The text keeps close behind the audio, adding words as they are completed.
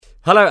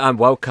Hello and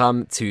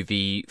welcome to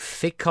the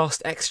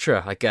FigCast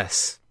Extra, I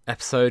guess,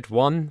 episode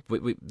 1.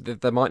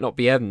 There might not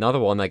be another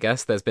one, I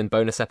guess. There's been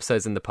bonus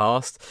episodes in the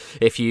past.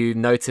 If you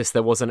notice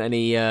there wasn't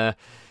any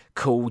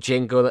cool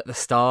jingle at the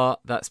start,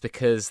 that's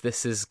because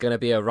this is going to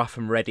be a rough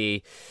and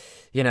ready,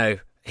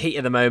 heat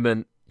of the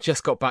moment.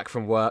 Just got back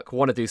from work,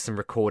 want to do some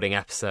recording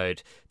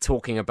episode,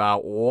 talking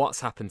about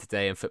what's happened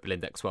today in Football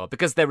Index World,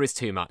 because there is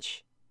too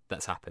much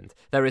that's happened.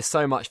 There is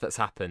so much that's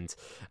happened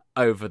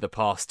over the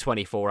past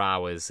 24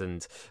 hours,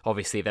 and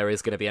obviously there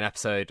is going to be an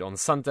episode on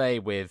Sunday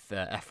with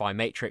FI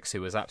Matrix,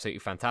 who was absolutely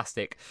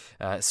fantastic,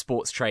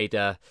 sports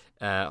trader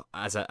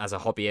as a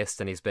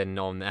hobbyist, and he's been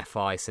on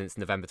FI since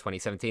November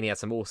 2017. He had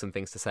some awesome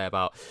things to say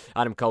about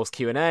Adam Cole's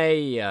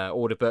Q&A,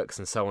 order books,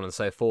 and so on and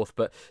so forth.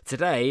 But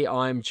today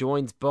I'm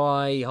joined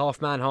by half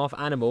man, half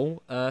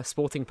animal,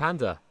 sporting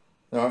Panda.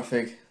 All right,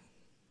 Fig.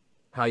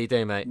 How you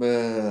doing, mate?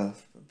 A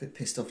bit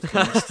pissed off, to be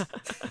honest.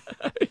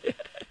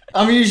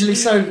 I'm usually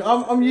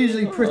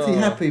pretty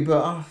happy,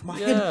 but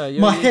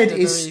my head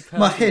is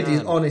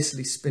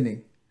honestly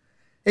spinning.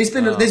 There's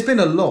been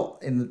a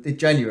lot in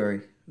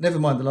January. Never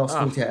mind the last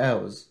 48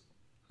 hours.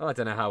 I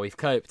don't know how we've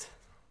coped.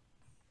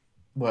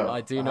 Well,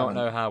 I do not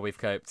know how we've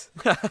coped.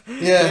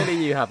 Yeah.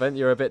 Clearly you haven't.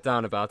 You're a bit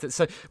down about it.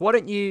 So why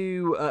don't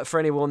you,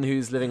 for anyone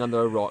who's living under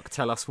a rock,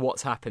 tell us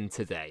what's happened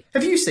today?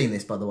 Have you seen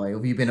this, by the way, or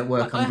have you been at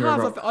work under a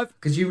rock? I've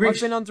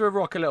been under a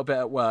rock a little bit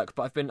at work,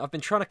 but I've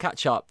been trying to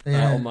catch up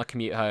on my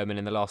commute home and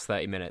in the last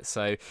 30 minutes.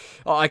 So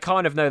I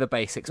kind of know the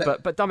basics,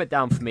 but dumb it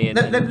down for me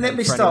and let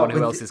me for start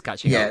anyone who else is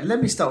catching up. Yeah,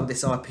 let me start with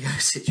this IPO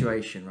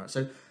situation, right?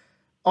 So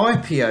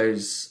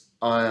IPOs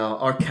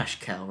are a cash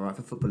cow, right,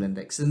 for Football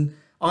Index, and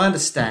I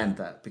understand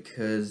that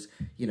because,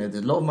 there's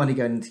a lot of money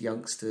going into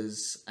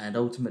youngsters, and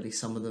ultimately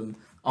some of them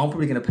aren't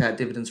probably going to pay out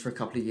dividends for a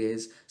couple of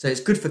years. So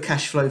it's good for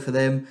cash flow for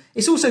them.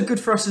 It's also good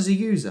for us as a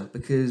user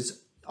because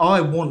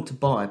I want to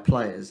buy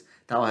players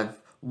that I've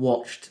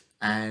watched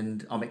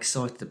and I'm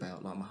excited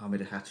about, like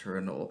Mohamed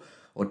Hatteran or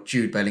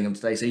Jude Bellingham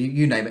today. So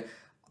you name it.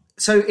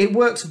 So it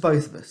works for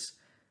both of us.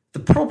 The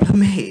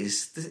problem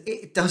is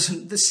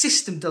that the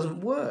system doesn't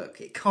work.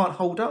 It can't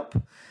hold up.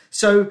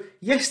 So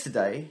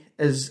yesterday,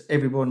 as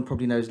everyone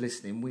probably knows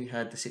listening, we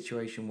had the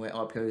situation where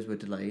IPOs were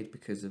delayed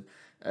because of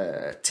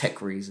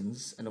tech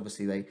reasons. And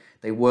obviously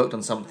they worked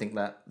on something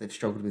that they've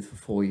struggled with for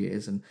 4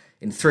 years. And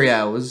in 3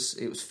 hours,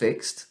 it was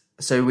fixed.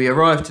 So we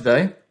arrived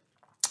today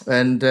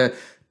and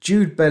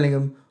Jude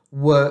Bellingham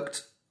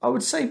worked, I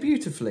would say,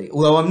 beautifully.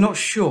 Although I'm not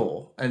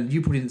sure, and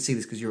you probably didn't see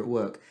this because you're at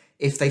work,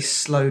 if they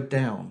slowed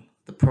down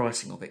the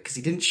pricing of it. Because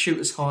he didn't shoot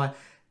as high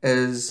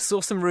as...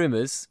 Saw some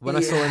rumours. When I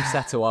saw him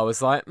settle, I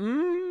was like,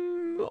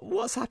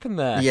 what's happened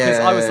there? Yeah.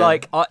 Because I was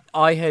like,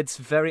 I'd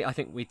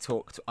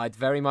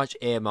very much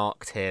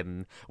earmarked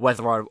him,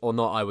 whether or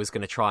not I was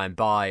going to try and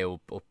buy or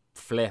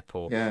flip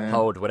or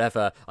hold,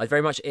 whatever. I'd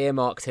very much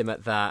earmarked him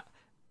at that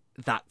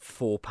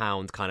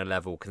 £4 kind of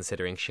level,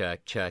 considering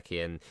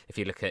Cherky. And if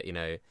you look at,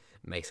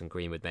 Mason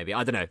Greenwood, maybe.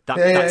 I don't know.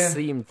 That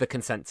seemed the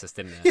consensus,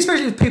 didn't it?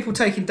 Especially with people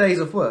taking days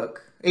off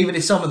work, even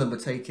if some of them were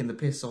taking the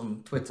piss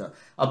on Twitter.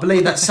 I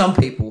believe that some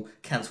people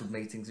cancelled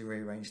meetings and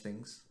rearranged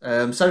things.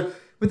 So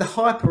with the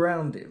hype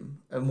around him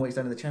and what he's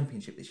done in the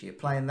Championship this year,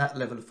 playing that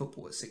level of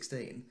football at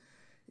 16,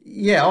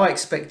 I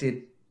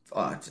expected,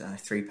 I don't know,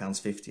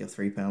 £3.50 or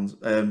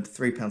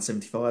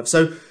 £3.75.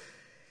 So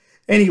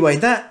anyway,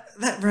 that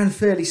ran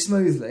fairly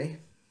smoothly,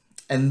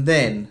 and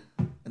then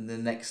the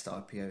next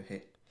IPO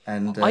hit.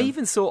 And I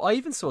even saw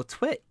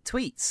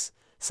tweets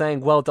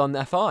saying "Well done,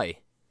 FI."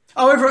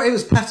 Oh, it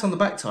was pat on the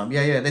back time.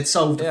 Yeah, they'd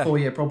solved a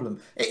 4-year problem.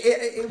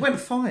 It went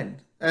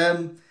fine.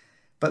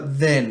 But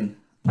then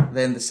the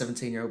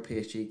 17-year-old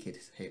PSG kid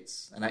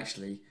hits, and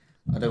actually,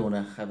 I don't want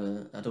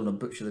to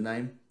butcher the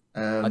name.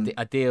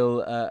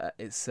 Adil,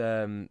 it's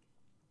oh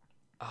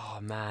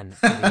man,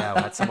 I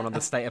had someone on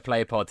the State of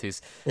Play pod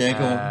who's go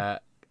on.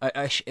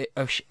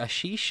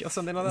 Ashish or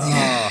something like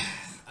that.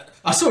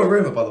 I saw a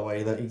rumour, by the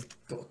way, that he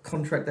got a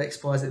contract that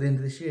expires at the end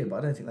of this year, but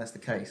I don't think that's the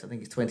case. I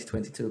think it's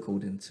 2022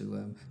 according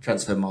to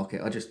Transfer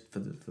Market. For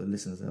the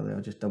listeners out there, I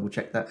just double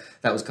checked that.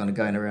 That was kind of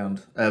going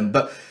around.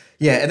 But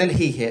yeah, and then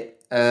he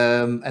hit,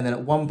 and then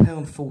at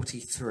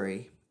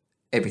 £1.43,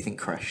 everything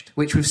crashed,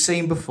 which we've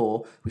seen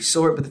before. We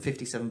saw it with the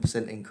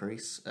 57%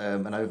 increase,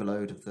 an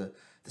overload of the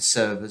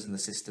servers and the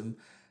system.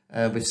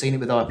 We've seen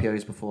it with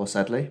IPOs before,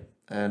 sadly.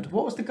 And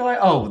what was the guy?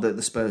 Oh,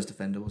 the Spurs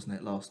defender, wasn't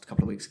it, last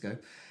couple of weeks ago?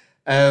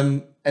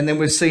 And then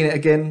we've seen it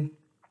again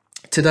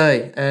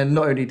today. And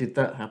not only did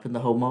that happen, the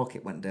whole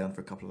market went down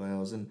for a couple of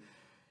hours. And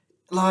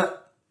I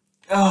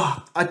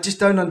just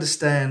don't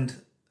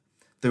understand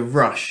the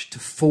rush to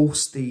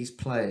force these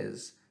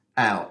players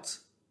out.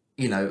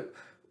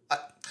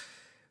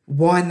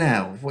 Why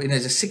now?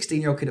 There's a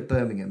 16-year-old kid at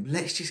Birmingham.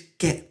 Let's just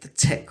get the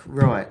tech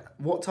right.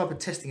 What type of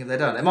testing have they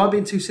done? Am I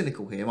being too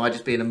cynical here? Am I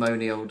just being a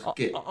moany old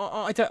git?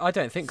 I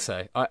don't think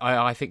so.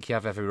 I think you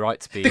have every right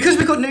to be, because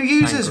we've got new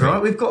users, angry.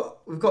 right? We've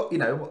got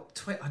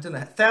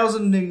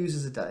 1,000 new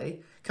users a day.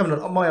 coming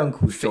on. My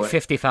uncle's joint.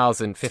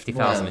 50,000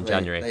 in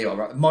January. There you are,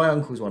 right. My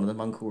uncle's one of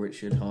them. Uncle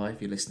Richard, hi,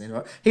 if you're listening,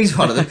 right? He's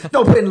one of them.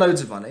 Not putting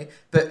loads of money,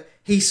 but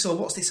he saw,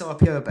 what's this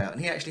IPO about?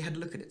 And he actually had a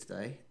look at it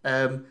today.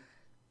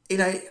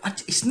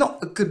 It's not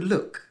a good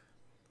look.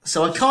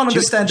 So I can't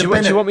understand the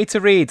benefit. Do you want me to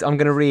read? I'm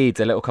going to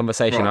read a little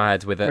conversation I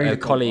had with a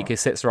colleague who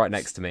sits right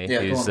next to me,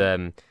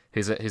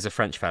 who's a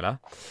French fella,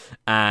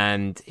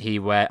 and he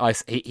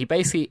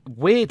basically,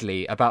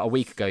 weirdly, about a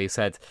week ago, he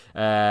said,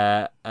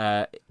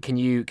 "Can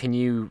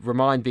you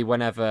remind me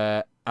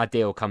whenever a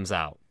deal comes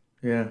out?"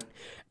 Yeah.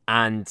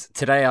 And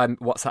today I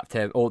WhatsApped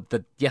him,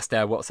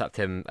 yesterday I WhatsApped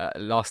him.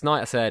 Last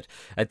night I said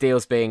a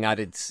deal's being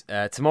added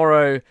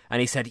tomorrow,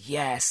 and he said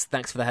yes,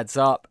 thanks for the heads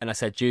up. And I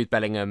said Jude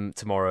Bellingham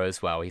tomorrow as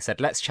well. He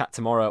said let's chat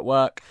tomorrow at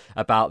work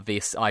about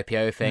this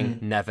IPO thing.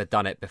 Never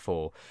done it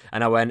before.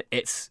 And I went,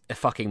 it's a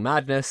fucking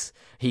madness.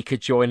 He could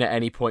join at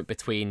any point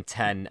between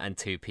 10 and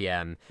 2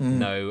 p.m.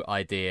 No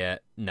idea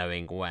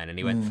knowing when. And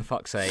he went, for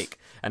fuck's sake.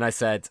 And I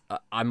said,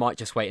 I might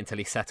just wait until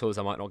he settles.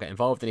 I might not get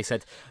involved. And he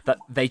said that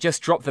they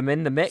just drop them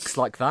in the mix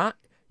like that.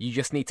 You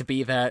just need to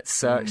be there,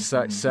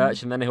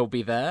 search, and then he'll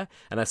be there.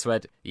 And I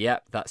said,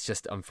 yep, that's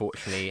just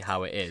unfortunately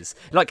how it is.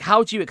 Like,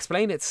 how do you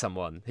explain it to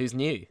someone who's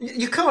new?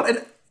 You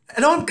can't.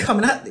 And I'm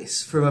coming at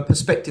this from a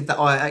perspective that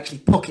I actually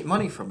pocket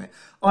money from it.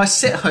 I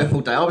sit home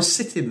all day. I was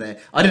sitting there.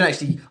 I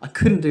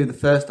couldn't do the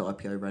first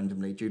IPO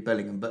randomly, Jude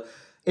Bellingham, but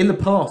in the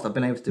past, I've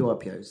been able to do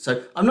IPOs.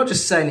 So I'm not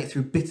just saying it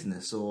through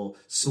bitterness or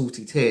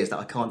salty tears that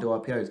I can't do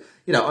IPOs.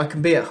 I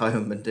can be at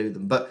home and do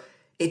them, but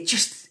it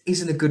just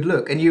isn't a good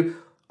look. And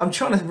I'm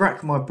trying to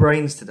rack my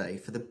brains today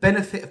for the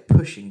benefit of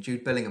pushing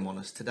Jude Bellingham on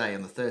us today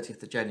on the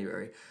 30th of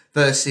January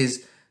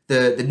versus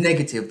the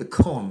negative, the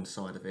con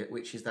side of it,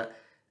 which is that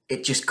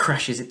it just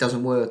crashes, it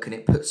doesn't work, and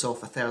it puts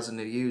off 1,000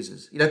 new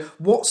users.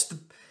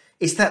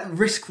 It's that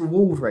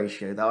risk-reward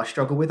ratio that I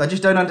struggle with. I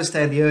just don't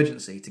understand the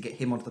urgency to get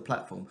him onto the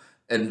platform,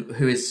 and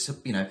who is,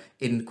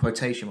 in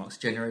quotation marks,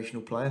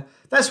 generational player.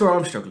 That's where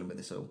I'm struggling with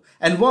this all.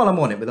 And while I'm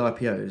on it with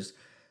IPOs,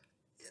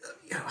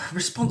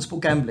 responsible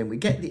gambling, we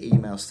get the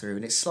emails through,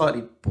 and it's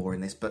slightly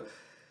boring this, but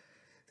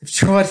they've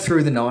tried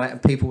through the night,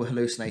 and people were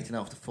hallucinating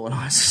after 4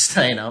 nights of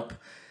staying up.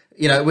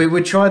 We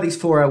would try these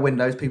 4-hour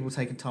windows, people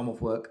taking time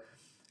off work.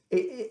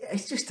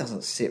 It just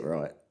doesn't sit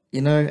right,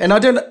 And I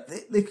don't.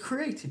 They've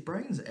created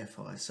brains at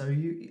FI, so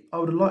I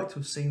would have liked to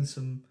have seen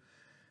some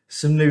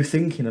new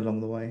thinking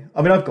along the way.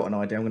 I mean, I've got an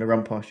idea. I'm going to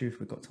run past you if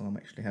we've got time,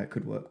 actually, how it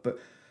could work. But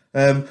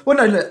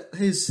look,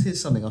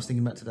 here's something I was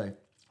thinking about today.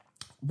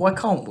 Why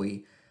can't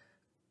we,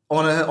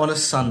 on a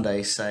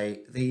Sunday,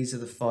 say these are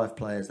the 5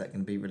 players that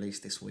can be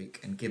released this week,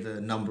 and give a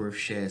number of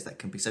shares that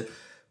can be so.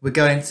 We're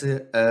going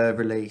to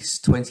release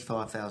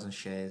 25,000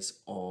 shares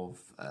of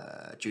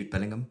Jude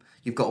Bellingham.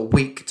 You've got a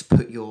week to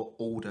put your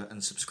order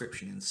and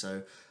subscription in.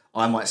 So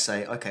I might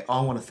say, okay, I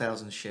want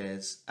 1,000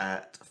 shares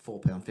at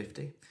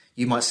 £4.50.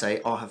 You might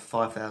say, I'll have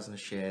 5,000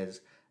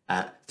 shares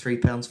at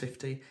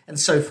 £3.50, and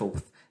so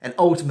forth. And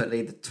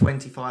ultimately, the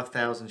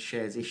 25,000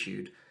 shares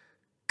issued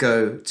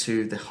go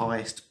to the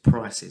highest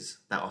prices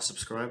that are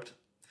subscribed.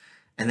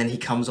 And then he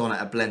comes on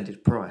at a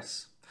blended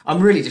price.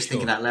 I'm really just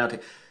thinking out loud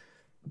here.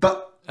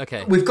 But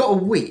okay, we've got a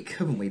week,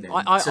 haven't we? Then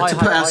I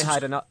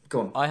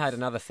had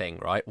another thing,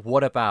 right?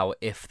 What about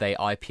if they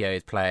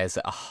IPO'd players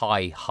at a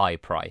high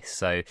price?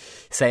 So,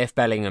 say if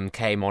Bellingham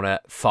came on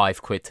at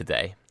 £5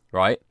 today,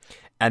 right,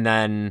 and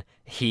then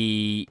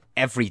he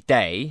every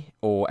day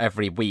or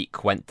every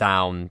week went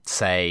down,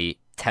 say,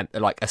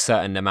 like a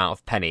certain amount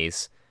of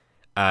pennies,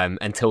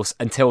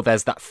 until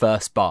there's that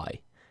first buy.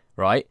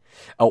 Right?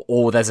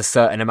 Or there's a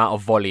certain amount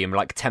of volume,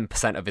 like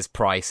 10% of his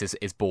price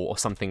is bought or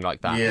something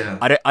like that. Yeah.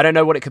 I don't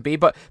know what it could be,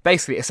 but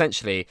basically,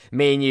 essentially,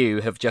 me and you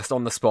have just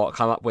on the spot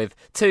come up with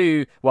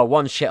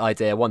one shit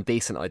idea, one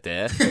decent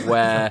idea,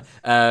 where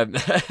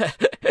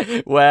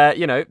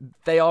where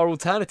they are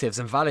alternatives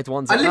and valid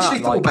ones. I literally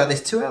thought about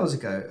this 2 hours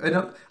ago, and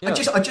I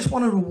just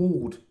want to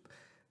reward.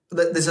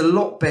 There's a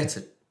lot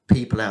better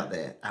people out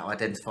there at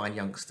identifying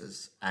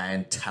youngsters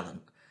and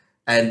talent.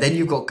 And then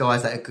you've got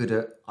guys that are good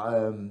at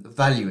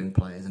valuing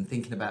players and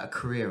thinking about a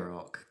career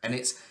arc. And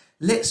let's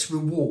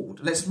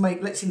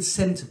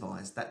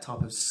incentivize that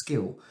type of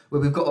skill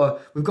where we've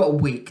got a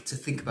week to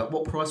think about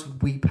what price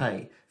would we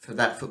pay for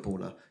that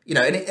footballer.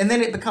 And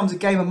then it becomes a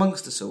game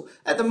amongst us all.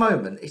 At the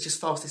moment, it's just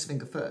fastest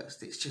finger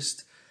first. It's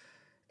just,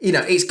 I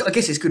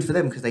guess it's good for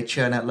them because they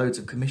churn out loads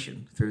of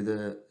commission through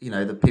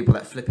the people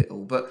that flip it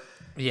all. But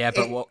at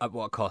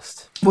what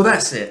cost? Well,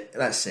 that's it.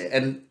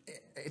 And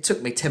it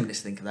took me 10 minutes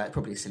to think of that.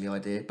 Probably a silly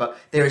idea, but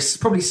there is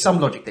probably some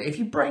logic there. If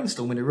you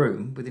brainstorm in a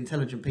room with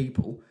intelligent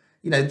people,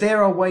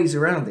 there are ways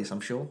around this,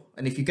 I'm sure.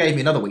 And if you gave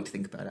me another week to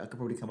think about it, I could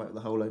probably come up with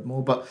a whole load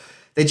more. But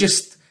they're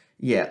just,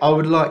 I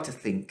would like to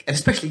think, and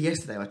especially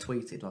yesterday I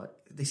tweeted, like,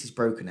 this is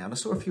broken now. And I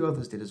saw a few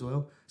others did as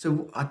well.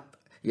 So,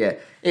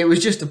 it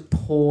was just a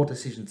poor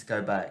decision to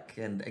go back.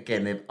 And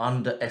again, they've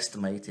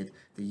underestimated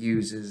the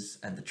users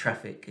and the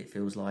traffic, it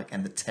feels like,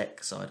 and the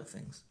tech side of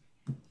things.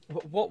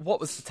 What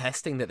was the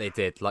testing that they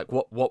did? Like,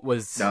 what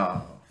was...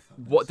 No,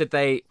 what did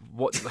they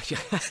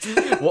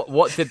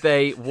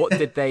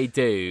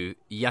do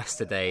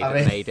yesterday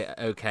that made it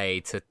okay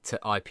to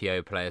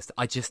IPO players?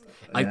 I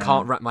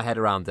can't wrap my head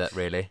around it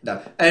really.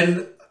 No,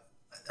 and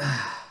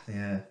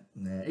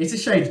it's a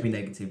shame to be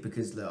negative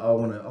because look, I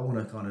want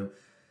to kind of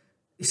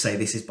say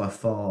this is by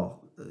far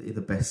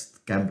the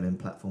best gambling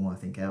platform I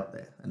think out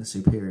there and a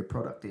superior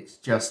product. It's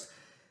just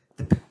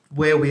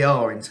where we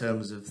are in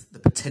terms of the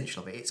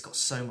potential of it. It's got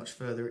so much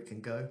further it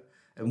can go.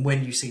 And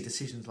when you see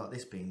decisions like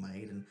this being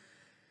made, and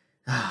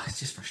it's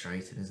just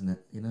frustrating, isn't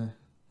it? You know,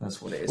 that's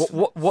what it is.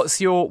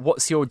 What's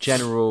your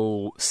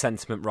general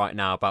sentiment right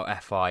now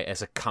about FI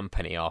as a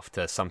company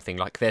after something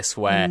like this,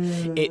 where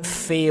it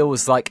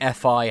feels like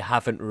FI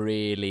haven't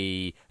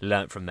really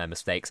learnt from their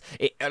mistakes?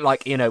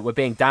 We're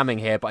being damning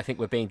here, but I think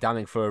we're being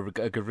damning for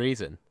a good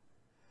reason.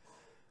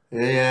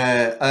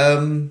 Yeah.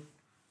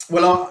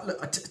 Well,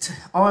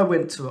 I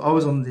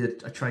was on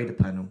a trader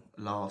panel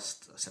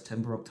last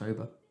September,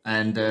 October.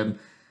 And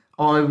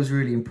I was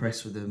really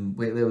impressed with them.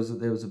 There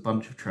was a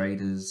bunch of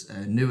traders,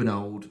 new and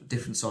old,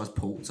 different sized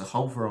ports, a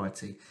whole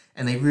variety,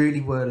 and they really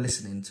were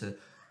listening to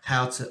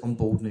how to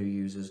onboard new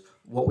users,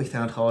 what we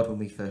found hard when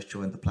we first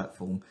joined the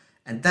platform,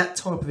 and that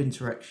type of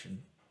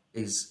interaction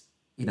is,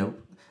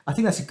 I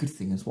think that's a good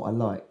thing. That's what I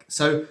like.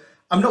 So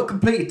I'm not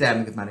completely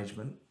damning of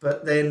management,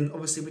 but then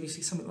obviously when you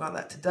see something like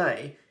that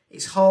today,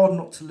 it's hard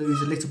not to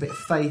lose a little bit of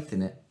faith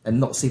in it and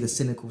not see the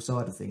cynical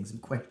side of things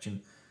and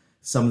question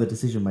some of the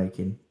decision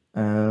making,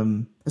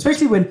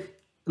 especially when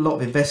a lot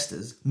of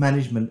investors,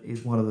 management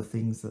is one of the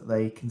things that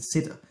they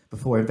consider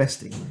before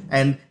investing.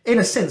 And in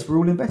a sense, we're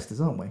all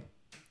investors, aren't we?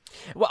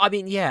 Well, I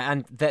mean, yeah,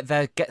 and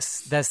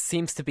there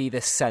seems to be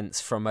this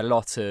sense from a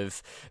lot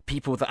of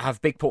people that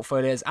have big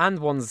portfolios and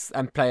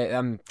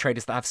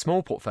traders that have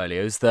small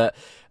portfolios that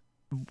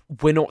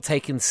we're not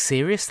taken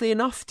seriously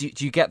enough. Do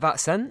you get that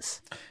sense?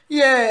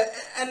 Yeah,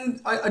 and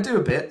I do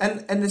a bit,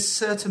 and there's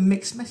certain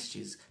mixed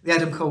messages. The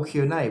Adam Cole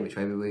Q&A, which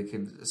maybe we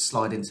can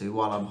slide into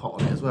while I'm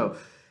hot on it as well.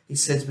 He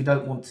says we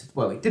don't want to...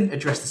 Well, he didn't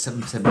address the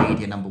 7%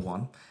 media, number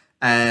one.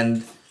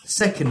 And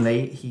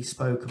secondly, he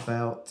spoke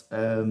about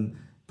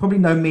probably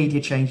no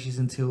media changes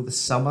until the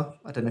summer.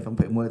 I don't know if I'm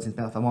putting words in his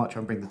mouth. I might try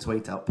and bring the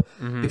tweet up.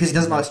 Mm-hmm. Because he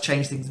doesn't like to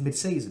change things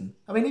mid-season.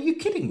 I mean, are you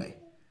kidding me?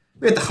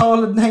 We had the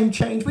Haaland name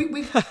change.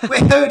 We're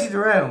herded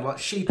around like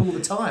sheep all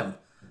the time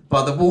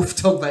by the wolf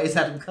dog that is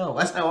Adam Cole.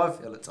 That's how I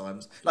feel at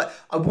times. Like,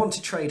 I want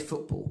to trade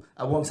football.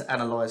 I want to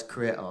analyse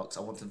career arcs.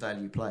 I want to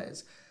value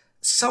players.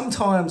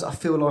 Sometimes I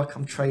feel like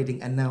I'm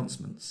trading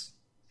announcements.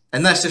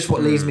 And that's just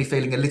what leaves me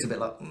feeling a little bit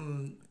like...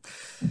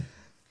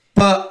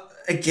 But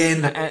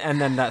again... And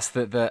then that's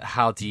the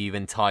how do you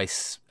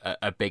entice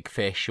a big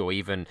fish or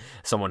even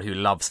someone who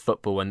loves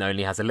football and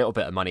only has a little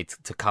bit of money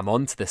to come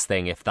onto this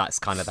thing if that's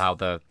kind of how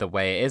the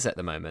way it is at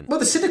the moment? Well,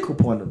 the cynical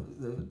point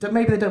of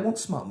maybe they don't want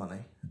smart money,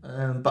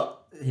 but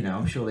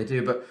I'm sure they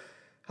do. But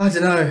I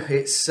don't know.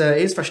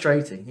 It's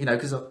frustrating,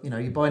 because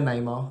you buy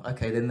Neymar,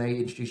 okay, then they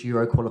introduce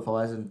Euro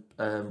qualifiers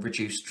and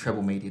reduce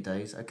treble media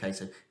days. Okay,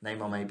 so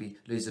Neymar maybe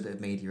loses a bit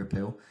of media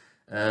appeal.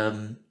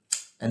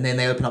 And then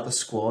they open up the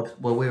squad.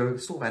 Well, we were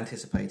sort of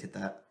anticipated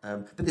that.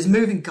 But there's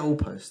moving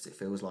goalposts, it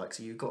feels like.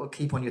 So you've got to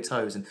keep on your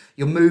toes. And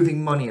you're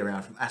moving money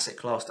around from asset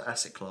class to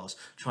asset class,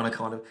 trying to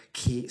kind of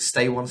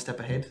stay one step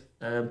ahead.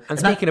 And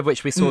speaking of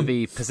which, we saw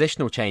the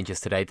positional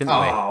changes today, didn't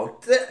we? Oh,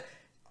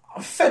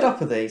 I'm fed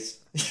up of these.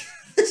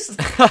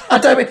 I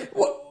don't mean...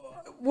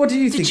 What do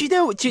you think?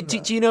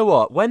 Do you know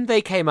what? When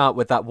they came out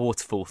with that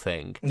waterfall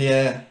thing,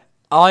 yeah,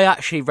 I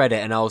actually read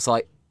it and I was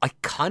like, I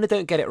kind of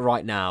don't get it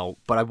right now,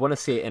 but I want to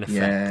see it in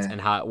effect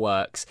and how it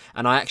works.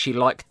 And I actually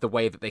liked the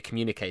way that they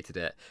communicated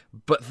it.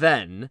 But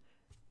then,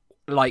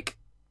 I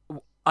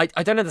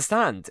don't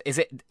understand. Is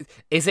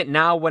it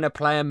now when a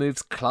player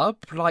moves club?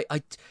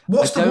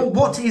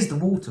 What is the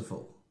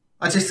waterfall?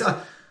 I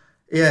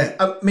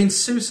mean,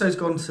 Suso's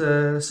gone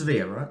to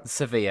Sevilla, right?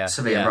 Sevilla,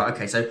 yeah. Right?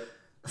 Okay, so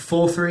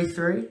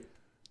 4-3-3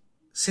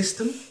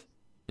 system.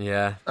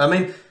 Yeah. I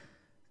mean,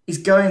 he's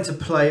going to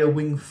play a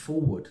wing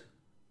forward.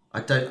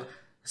 But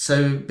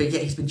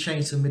yet he's been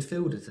changed to a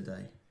midfielder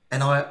today,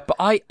 and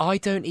I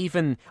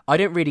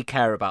don't really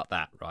care about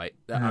that, right?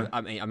 Mm-hmm.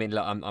 I mean,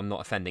 look, I'm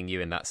not offending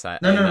you in that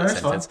sense. No, that's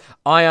fine.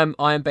 I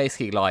am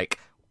basically like,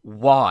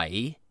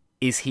 why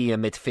is he a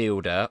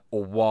midfielder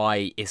or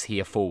why is he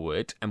a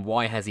forward, and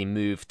why has he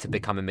moved to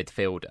become a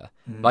midfielder?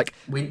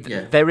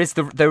 There is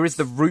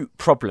the root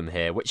problem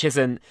here, which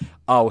isn't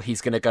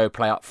he's going to go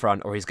play up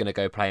front or he's going to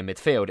go play in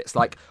midfield. It's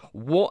like,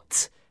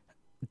 what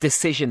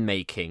decision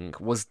making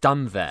was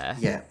done there?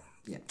 Yeah.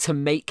 To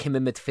make him a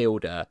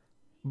midfielder,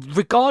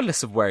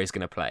 regardless of where he's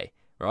going to play,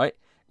 right?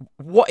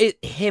 What is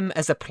him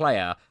as a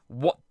player?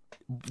 What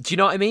do you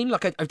know what I mean?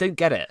 Like, I don't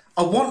get it.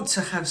 I want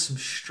to have some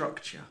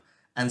structure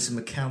and some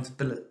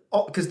accountability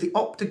because the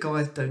Opta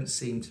guys don't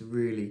seem to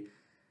really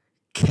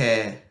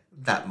care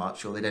that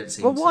much, or they don't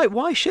seem. Well,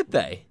 why should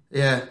they?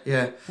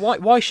 Yeah.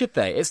 Why should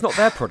they? It's not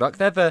their product.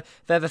 They're the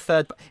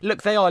third.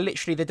 Look, they are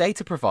literally the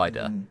data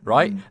provider,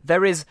 right?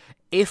 There is.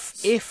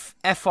 If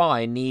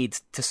FI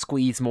needs to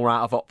squeeze more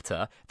out of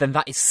Opta, then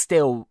that is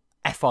still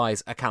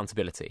nullifies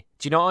accountability.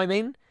 Do you know what I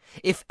mean?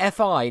 If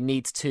FI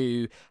needs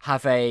to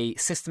have a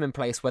system in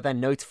place where they're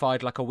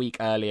notified like a week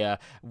earlier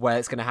where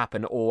it's going to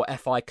happen, or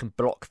FI can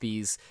block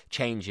these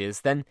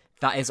changes, then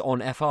that is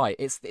on FI.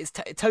 It's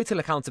total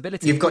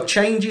accountability. You've got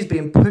changes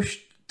being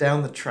pushed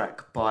down the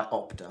track by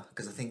Opta,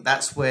 because I think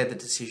that's where the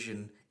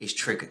decision is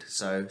triggered.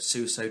 So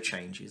SUSO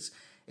changes.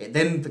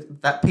 Then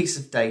that piece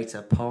of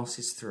data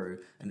passes through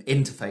and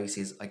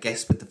interfaces, I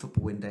guess, with the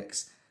Football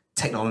Index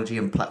technology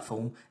and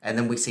platform, and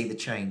then we see the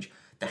change.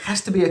 There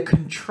has to be a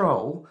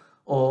control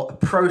or a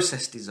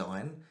process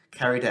design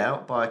carried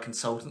out by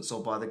consultants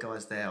or by the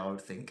guys there, I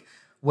would think,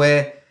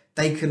 where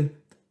they can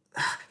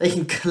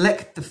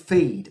collect the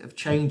feed of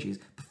changes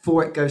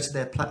before it goes to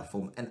their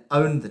platform and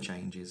own the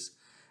changes,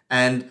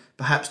 and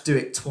perhaps do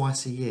it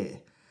twice a year,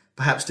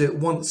 perhaps do it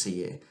once a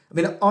year. I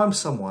mean, I'm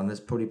someone, as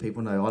probably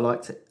people know, I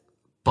like to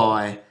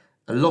buy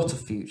a lot of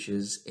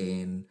futures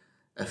in,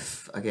 not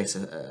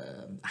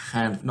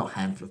a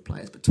handful of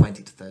players, but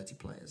 20 to 30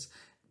 players.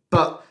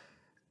 But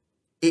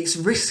it's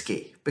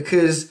risky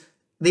because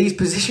these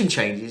position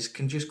changes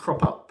can just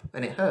crop up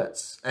and it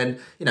hurts. And,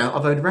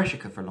 I've owned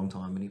Rashika for a long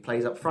time and he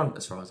plays up front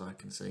as far as I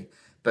can see.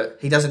 But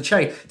he doesn't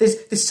change.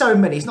 There's so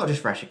many, it's not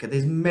just Rashika,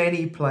 there's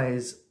many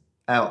players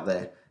out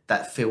there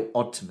that feel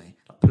odd to me,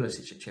 like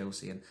Pulisic at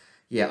Chelsea. And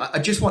I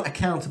just want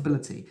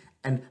accountability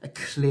and a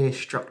clear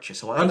structure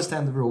so I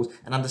understand the rules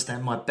and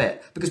understand my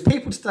bet. Because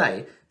people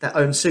today that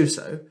own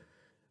Suso,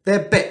 their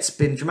bet's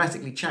been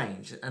dramatically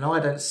changed and I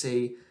don't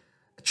see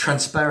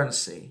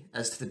transparency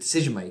as to the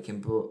decision making,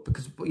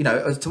 because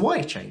as to why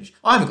it's changed.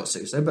 I haven't got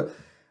Suso, but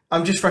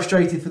I'm just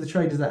frustrated for the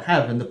traders that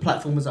have and the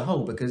platform as a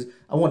whole, because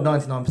I want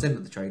 99%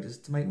 of the traders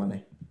to make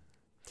money.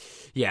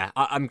 Yeah,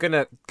 I'm going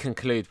to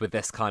conclude with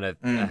this kind of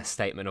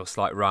statement or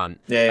slight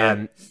rant.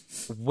 Yeah.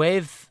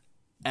 With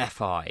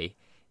FI,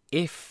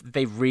 if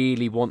they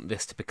really want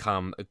this to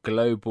become a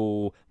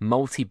global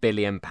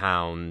multi-billion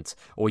pound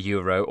or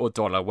euro or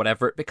dollar,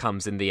 whatever it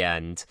becomes in the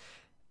end,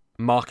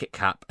 market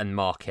cap and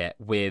market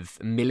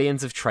with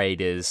millions of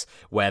traders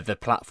where the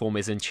platform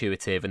is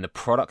intuitive and the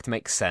product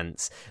makes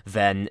sense,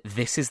 then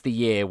this is the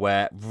year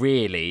where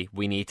really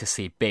we need to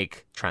see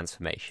big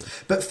transformation.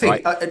 But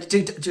Fig,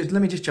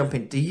 let me just jump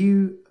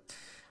in.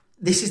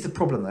 This is the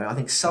problem, though. I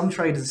think some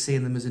traders are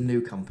seeing them as a new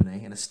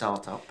company and a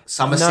startup.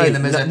 Some are seeing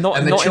them as a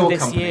mature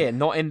company. Year,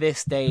 not in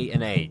this day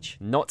and age.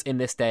 Not in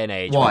this day and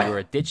age. Why? When you're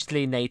a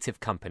digitally native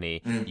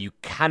company, you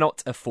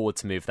cannot afford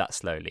to move that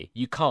slowly.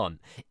 You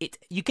can't.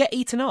 You get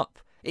eaten up.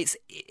 It's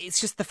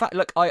just the fact.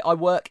 Look, I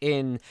work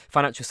in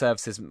financial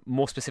services,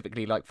 more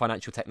specifically like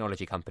financial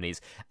technology companies,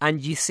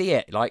 and you see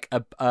it. Like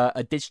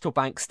a digital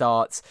bank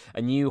starts,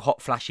 a new hot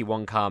flashy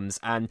one comes,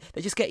 and they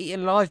just get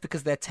eaten alive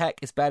because their tech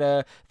is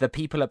better, the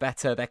people are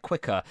better, they're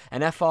quicker.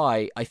 And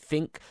I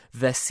think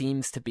there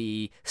seems to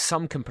be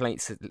some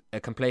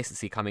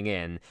complacency coming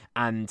in,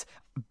 and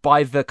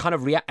by the kind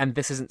of and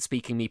this isn't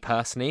speaking me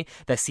personally,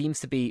 there seems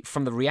to be,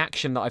 from the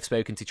reaction that I've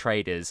spoken to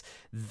traders,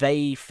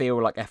 they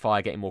feel like FI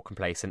are getting more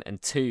complacent,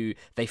 and two,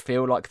 they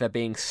feel like they're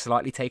being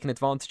slightly taken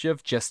advantage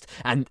of,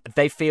 and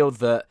they feel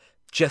that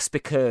just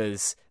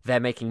because they're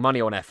making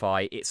money on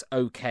FI, it's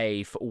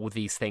okay for all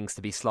these things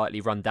to be slightly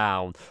run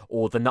down,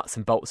 or the nuts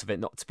and bolts of it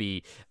not to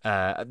be,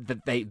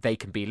 they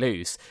can be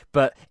loose.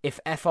 But if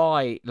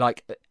FI,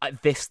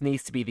 this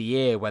needs to be the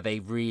year where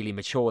they really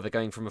mature. They're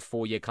going from a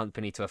 4-year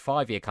company to a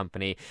 5-year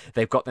company.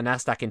 They've got the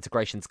NASDAQ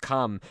integrations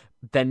come.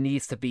 There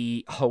needs to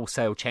be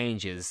wholesale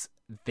changes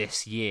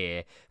this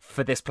year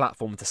for this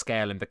platform to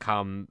scale and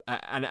become,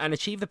 and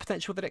achieve the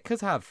potential that it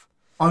could have.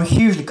 I'm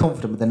hugely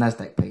confident with the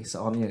NASDAQ piece,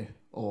 aren't you?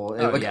 For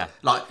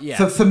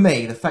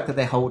me, the fact that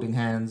they're holding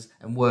hands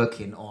and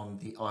working on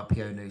the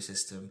IPO new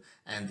system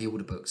and the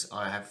order books,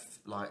 I have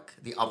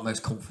the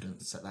utmost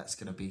confidence that that's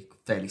going to be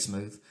fairly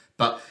smooth.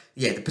 But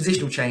the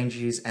positional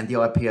changes and the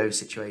IPO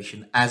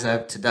situation as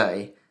of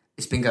today,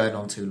 it's been going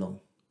on too long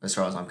as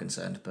far as I'm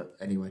concerned. But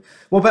anyway,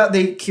 what about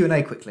the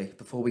Q&A quickly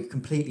before we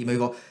completely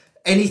move on?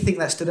 Anything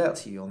that stood out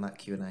to you on that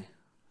Q&A?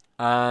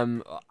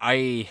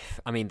 I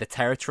mean the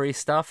territory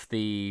stuff,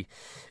 the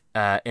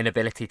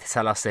inability to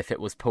tell us if it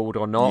was pulled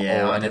or not,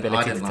 or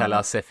inability to tell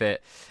us if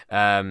it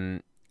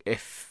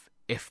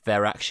if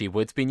there actually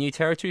would be new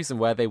territories and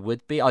where they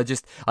would be. I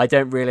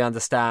don't really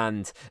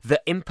understand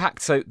the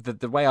impact. So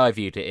the way I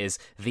viewed it is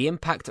the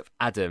impact of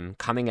Adam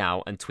coming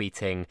out and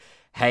tweeting,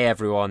 "Hey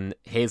everyone,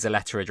 here's a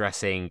letter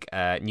addressing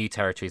new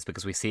territories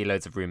because we see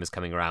loads of rumours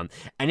coming around."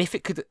 And if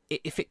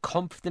it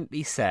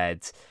confidently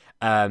said,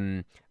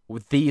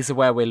 "These are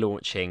where we're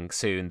launching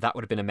soon," that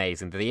would have been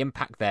amazing. The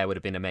impact there would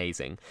have been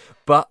amazing.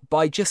 But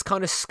by just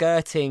kind of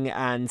skirting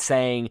and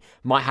saying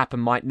might happen,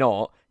 might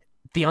not,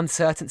 the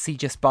uncertainty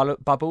just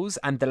bubbles,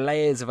 and the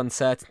layers of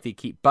uncertainty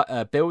keep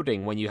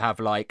building when you have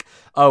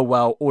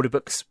order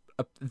books.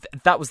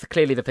 That was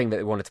clearly the thing that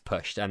they wanted to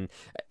push, and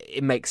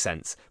it makes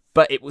sense.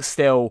 But it was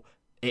still,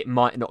 it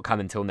might not come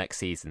until next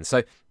season.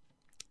 So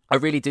I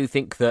really do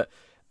think that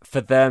for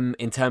them,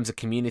 in terms of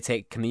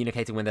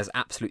communicating when there's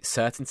absolute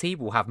certainty,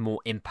 will have more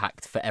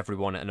impact for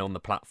everyone and on the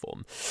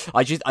platform.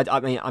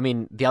 I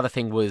mean, the other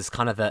thing was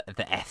kind of the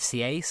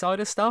FCA side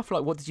of stuff.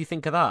 Like, what did you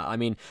think of that? I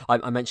mean,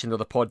 I mentioned on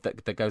the pod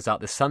that goes out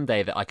this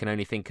Sunday that I can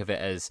only think of it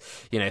as,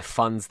 you know,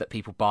 funds that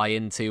people buy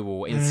into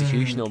or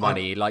institutional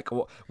money. Like,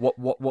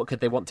 what could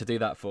they want to do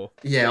that for?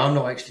 Yeah, I'm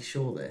not actually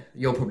sure there.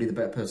 You're probably the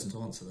better person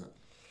to answer that.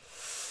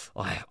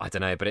 I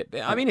don't know, but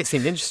it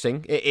seemed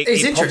interesting.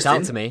 It's it popped interesting.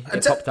 out to me.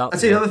 It popped out. I'll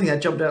tell you the other thing that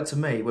jumped out to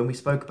me when we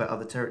spoke about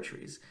other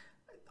territories.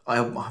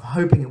 I'm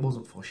hoping it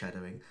wasn't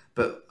foreshadowing,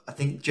 but I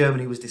think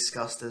Germany was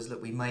discussed as,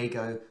 look, we may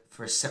go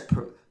for a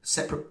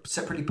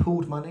separately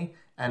pooled money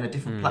and a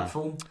different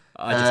platform.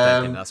 I just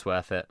don't think that's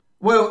worth it.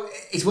 Well,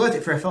 it's worth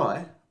it for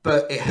FI,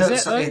 but it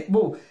hurts.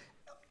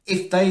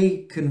 If they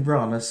can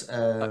run us,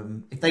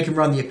 if they can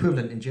run the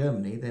equivalent in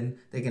Germany, then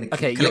they're going to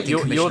collect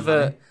commission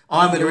money.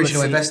 I'm an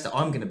original investor.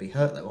 I'm going to be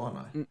hurt though, aren't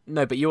I?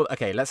 No, but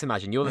let's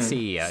imagine you're the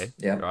CEO,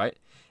 right?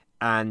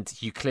 And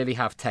you clearly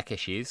have tech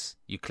issues.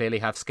 You clearly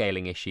have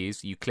scaling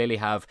issues. You clearly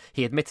have.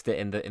 He admitted it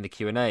in the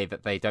Q&A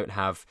that they don't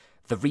have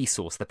the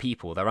resource, the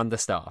people. They're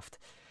understaffed.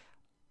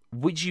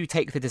 Would you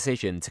take the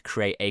decision to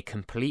create a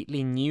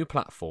completely new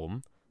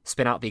platform,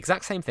 spin out the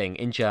exact same thing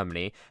in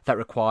Germany that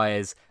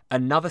requires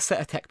another set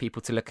of tech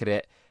people to look at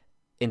it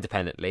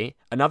independently,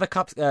 another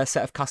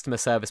set of customer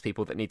service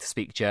people that need to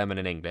speak German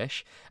and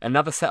English,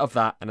 another set of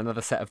that, and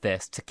another set of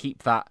this to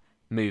keep that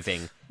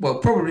moving? Well,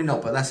 probably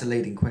not, but that's a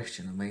leading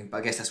question. I mean,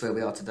 I guess that's where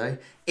we are today.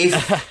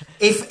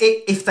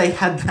 If they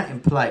had that in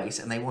place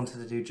and they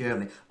wanted to do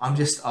Germany, I'm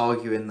just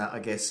arguing that, I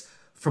guess,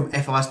 from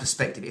FI's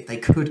perspective, if they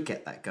could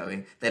get that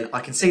going, then I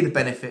can see the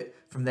benefit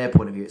from their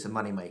point of view. It's a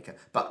moneymaker.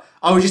 But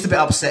I was just a bit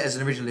upset as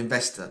an original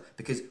investor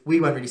because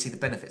we won't really see the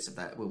benefits of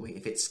that, will we?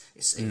 If it's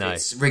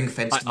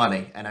ring-fenced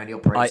money and only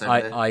operates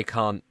over there. I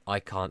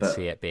can't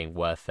see it being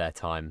worth their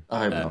time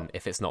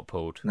if it's not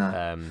pulled.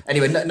 No.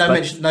 Anyway,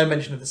 no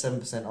mention of the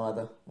 7%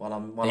 either. While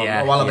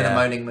I'm in a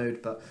moaning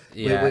mood, but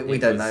we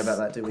don't know about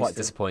that, do we? Quite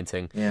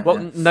disappointing. Yeah,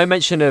 no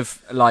mention of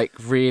like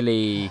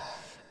really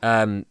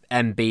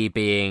MB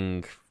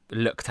being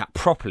looked at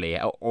properly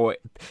or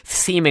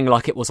seeming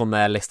like it was on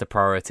their list of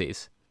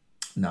priorities.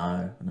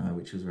 No,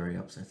 which was very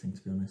upsetting,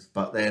 to be honest.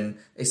 But then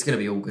it's going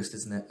to be August,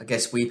 isn't it? I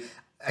guess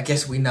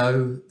we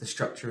know the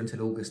structure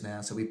until August now,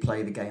 so we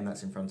play the game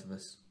that's in front of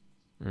us.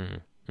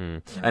 Yeah.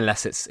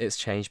 Unless it's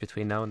changed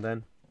between now and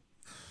then.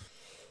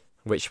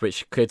 Which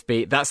could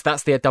be that's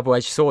the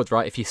double-edged sword,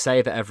 right? If you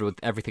say that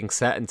everything's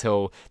set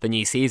until the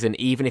new season,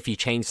 even if you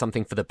change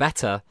something for the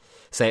better,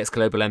 say it's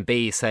global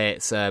MB, say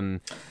it's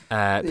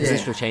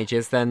positional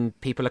changes, then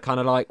people are kind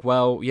of like,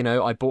 well, you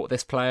know, I bought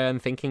this player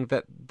and thinking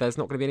that there's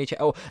not going to be any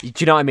change. Oh, do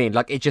you know what I mean?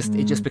 Like it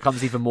just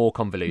becomes even more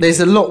convoluted. There's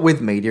a lot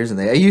with media, isn't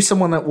there? Are you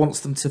someone that wants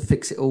them to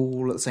fix it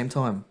all at the same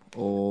time?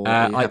 Or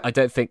I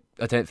don't think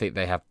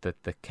they have the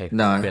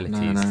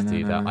capabilities to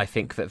do that. I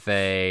think that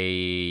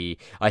they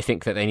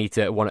need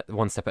to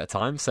one step at a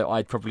time. So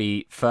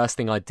first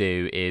thing I'd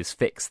do is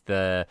fix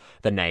the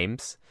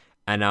names,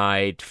 and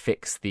I'd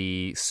fix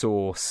the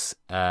source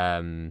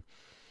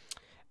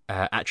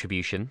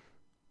attribution,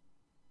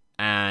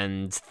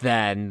 and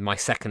then my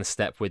second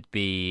step would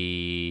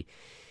be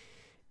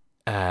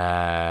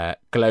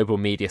global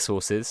media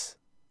sources.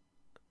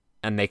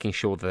 And making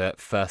sure that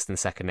first and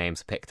second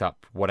names are picked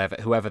up,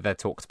 whoever they're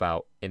talked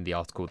about in the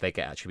article, they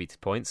get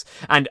attributed points.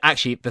 And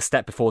actually, the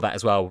step before that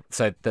as well.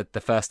 So the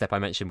first step I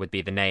mentioned would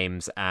be the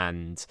names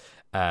and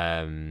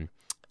what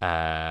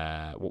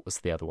was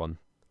the other one?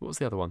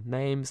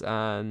 Names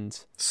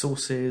and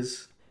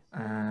sources.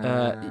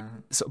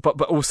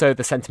 But also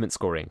the sentiment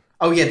scoring.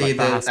 Oh yeah, the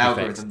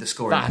algorithm, the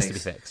scoring. That has to be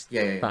fixed.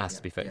 Yeah. That has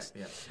to be fixed.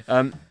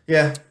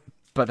 Yeah.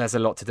 But there's a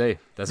lot to do.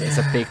 It's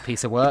a big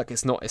piece of work.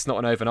 It's not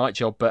an overnight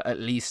job, but at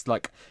least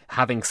like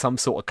having some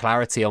sort of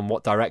clarity on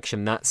what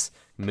direction that's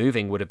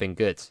moving would have been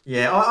good.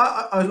 Yeah,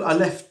 I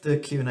left the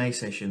Q&A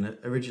session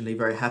originally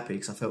very happy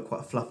because I felt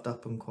quite fluffed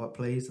up and quite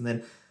pleased, and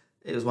then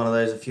it was one of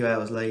those a few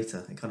hours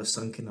later it kind of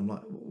sunk in. I'm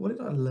like, what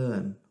did I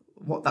learn?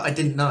 What that I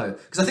didn't know,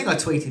 because I think I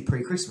tweeted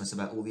pre-Christmas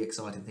about all the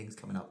exciting things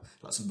coming up,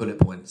 like some bullet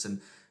points,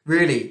 and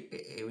really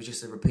it was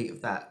just a repeat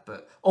of that.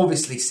 But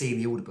obviously seeing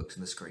the order books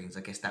and the screens,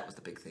 I guess that was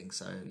the big thing.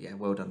 So yeah,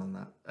 well done on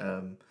that.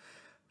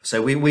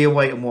 So we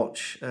await and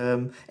watch.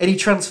 Any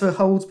transfer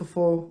holds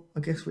before I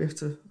guess we have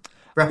to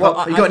wrap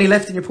up? You got any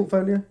left in your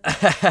portfolio?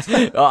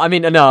 I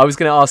mean, no. I was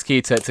going to ask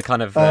you to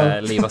kind of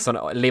leave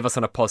us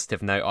on a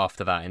positive note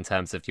after that in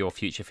terms of your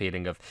future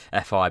feeling of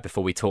FI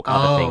before we talk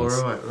other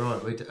things. Right.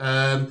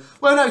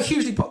 Well, no,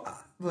 hugely.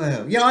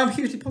 I'm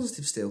hugely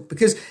positive still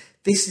because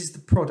this is the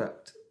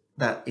product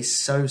that is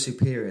so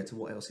superior to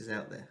what else is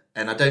out there,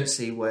 and I don't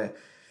see where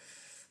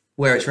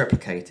it's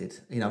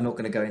replicated. You know, I'm not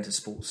going to go into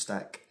Sports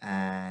Stack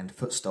and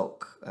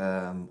Footstock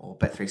or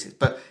Bet365,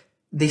 but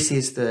this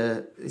is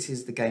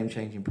the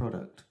game-changing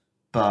product,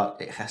 but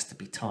it has to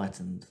be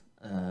tightened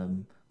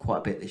quite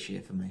a bit this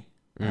year for me.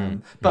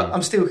 But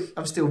I'm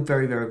still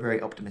very, very,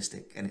 very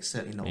optimistic, and it's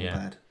certainly not all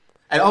bad.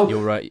 And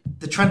you're right.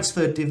 The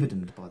transfer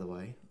dividend, by the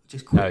way,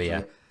 just quickly. Oh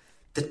yeah.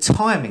 The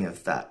timing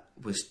of that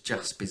was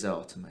just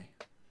bizarre to me.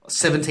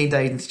 17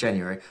 days into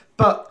January.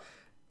 But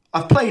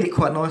I've played it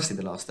quite nicely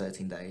the last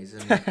 13 days,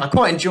 and I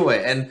quite enjoy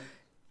it. And,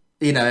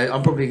 you know,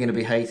 I'm probably going to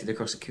be hated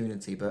across the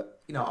community,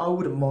 but, you know, I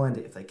wouldn't mind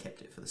it if they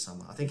kept it for the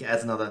summer. I think it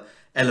adds another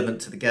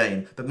element to the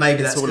game. But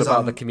maybe that's all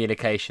about the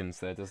communications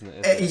there, doesn't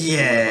it?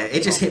 Yeah,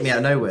 it just hit me out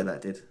of nowhere,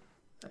 that did.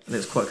 And it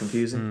was quite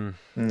confusing.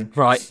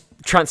 Right,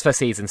 transfer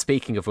season.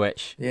 Speaking of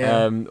which,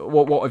 Yeah.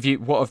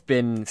 what have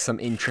been some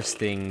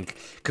interesting?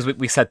 Because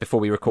we said before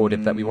we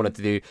recorded that we wanted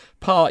to do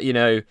part, you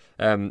know,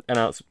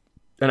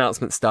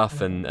 announcement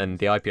stuff and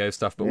the IPO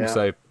stuff, but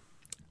also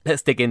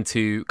let's dig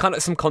into kind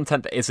of some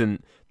content that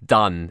isn't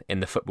done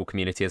in the football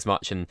community as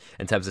much, and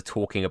in terms of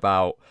talking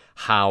about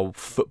how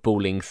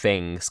footballing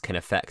things can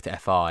affect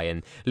FI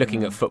and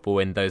looking at football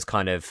in those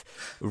kind of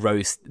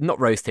not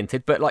rose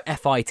tinted, but like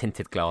FI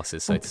tinted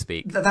glasses, so to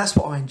speak. That's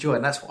what I enjoy,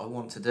 and that's what I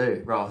want to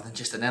do, rather than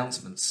just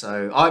announcements.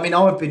 So, I mean,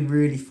 I've been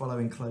really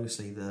following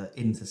closely the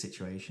Inter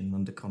situation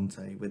under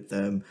Conte with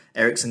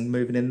Eriksen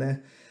moving in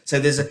there. So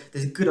there's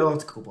a good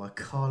article by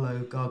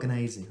Carlo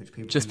Garganese, which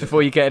people just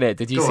before you get in it,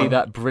 did you see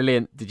that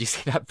brilliant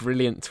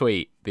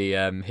tweet?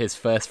 The his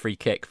first free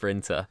kick for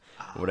Inter,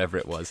 or whatever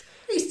it was.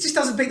 He just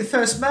doesn't beat the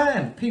first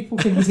man. People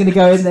think he's going to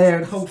go in there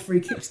and hold free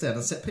kicks down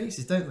and set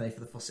pieces, don't they, for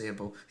the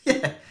foreseeable?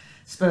 Yeah,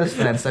 Spurs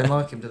fans don't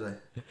like him, do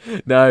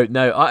they?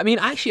 No. I mean,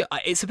 actually,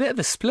 it's a bit of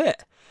a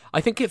split. I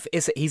think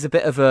he's a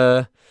bit of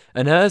an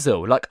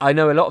Ozil. Like, I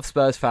know a lot of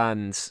Spurs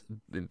fans,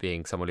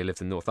 being someone who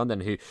lives in North London,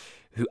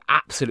 who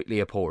absolutely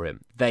abhor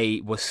him.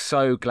 They were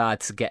so glad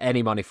to get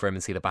any money for him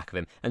and see the back of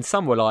him. And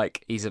some were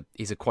like, he's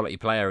a quality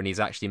player and he's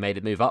actually made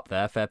it move up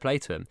there. Fair play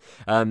to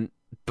him.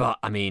 But,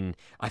 I mean,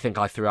 I think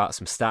I threw out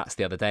some stats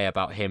the other day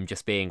about him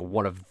just being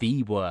one of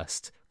the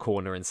worst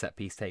corner and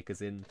set-piece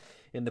takers in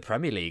the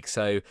Premier League.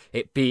 So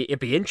it'd be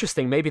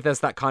interesting. Maybe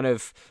there's that kind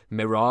of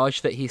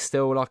mirage that he's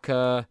still like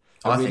a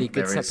really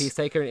good set-piece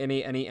taker and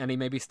he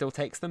maybe still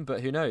takes them,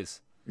 but who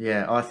knows?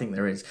 Yeah, I think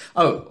there is.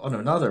 Oh, on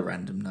another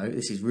random note,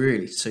 this is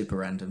really super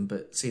random,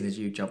 but seeing as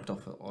you jumped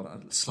off on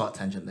a slight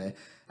tangent there,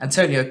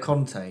 Antonio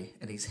Conte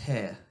and his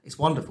hair, it's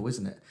wonderful,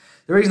 isn't it?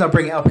 The reason I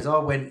bring it up is I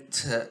went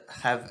to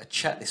have a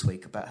chat this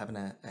week about having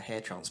a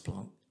hair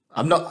transplant.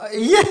 I'm not...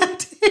 Yeah, I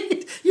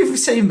did. You've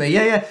seen me.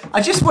 Yeah.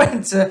 I just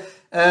went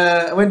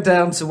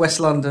down to West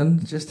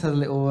London, just had a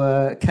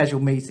little casual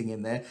meeting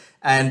in there,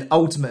 and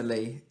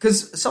ultimately,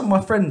 because some of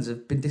my friends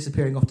have been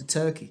disappearing off to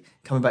Turkey,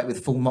 coming back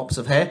with full mops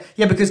of hair.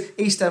 Yeah, because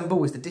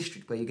Istanbul is the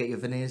district where you get your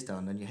veneers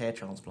done and your hair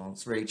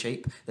transplants, really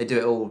cheap. They do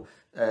it all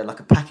like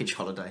a package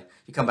holiday.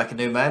 You come back a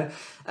new man.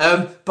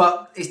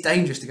 But it's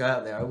dangerous to go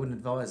out there. I wouldn't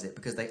advise it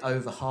because they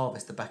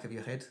over-harvest the back of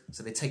your head.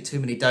 So they take too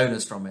many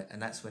donors from it,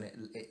 and that's when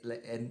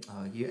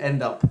you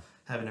end up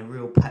having a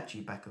real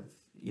patchy back of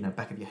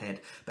your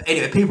head. But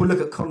anyway, people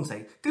look at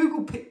Conte.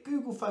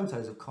 Google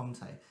photos of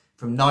Conte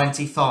from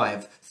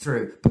 95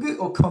 through.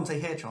 Or Conte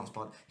hair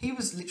transplant. He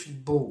was literally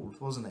bald,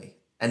 wasn't he?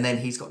 And then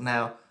he's got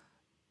now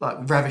like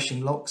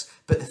ravishing locks.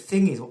 But the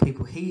thing is,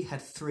 he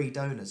had 3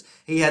 donors.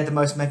 He had the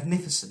most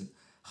magnificent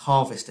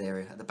harvest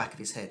area at the back of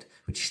his head,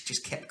 which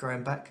just kept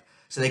growing back.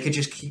 So they could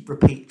just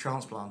repeat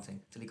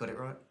transplanting till he got it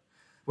right.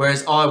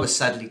 Whereas I was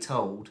sadly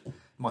told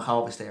my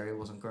harvest area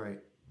wasn't great.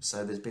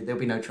 So there'll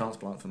be no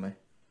transplant for me.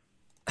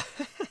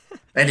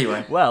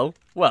 Anyway. Well,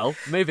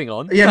 moving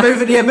on.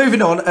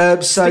 Moving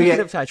on. Speaking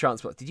of hair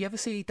transplant, did you ever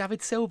see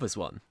David Silva's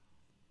one?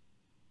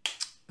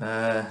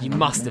 You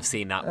must have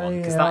seen that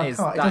one, because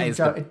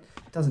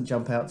it doesn't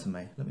jump out to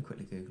me. Let me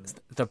quickly Google it.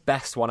 The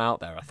best one out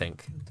there, I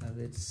think.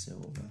 David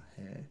Silva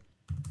hair.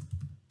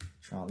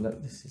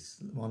 Look, this is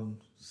 1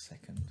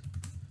 second.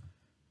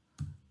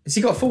 Has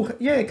he got full?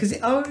 Yeah, because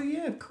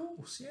of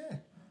course, yeah.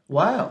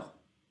 Wow,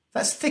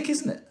 that's thick,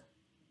 isn't it?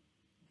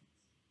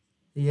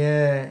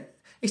 Yeah,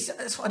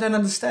 that's what I don't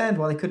understand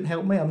why they couldn't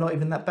help me. I'm not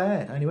even that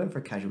bad. I only went for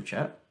a casual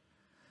chat.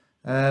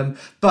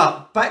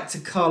 But back to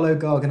Carlo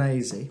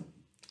Garganese,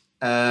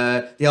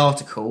 the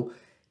article.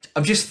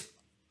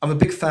 I'm a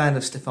big fan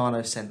of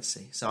Stefano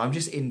Sensi, so I'm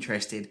just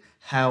interested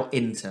how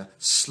Inter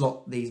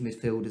slot these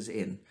midfielders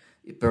in.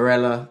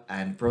 Barella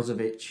and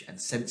Brozovic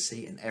and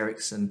Sensi and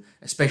Eriksen,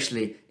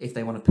 especially if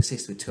they want to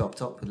persist with 2 up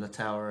top with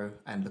Lautaro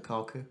and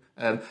Lukaku.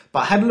 But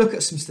I had a look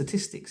at some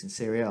statistics in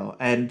Serie A,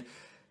 and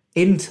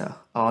Inter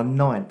are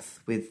 9th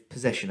with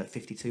possession at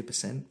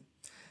 52%,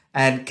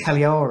 and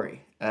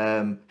Cagliari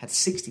had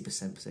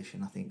 60%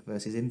 possession, I think,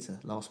 versus Inter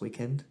last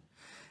weekend.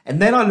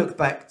 And then I looked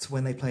back to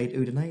when they played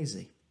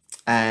Udinese,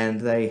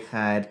 and they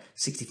had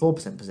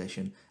 64%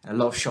 possession and a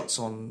lot of shots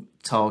on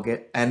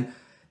target, and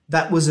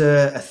that was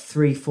a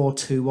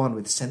 3-4-2-1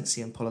 with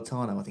Sensi and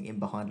Politano, I think, in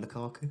behind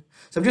Lukaku.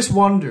 So I'm just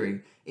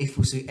wondering if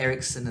we'll see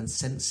Eriksen and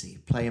Sensi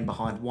playing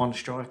behind one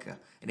striker,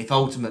 and if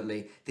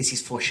ultimately this is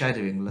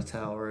foreshadowing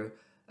Lautaro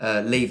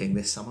leaving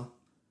this summer.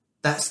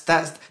 That's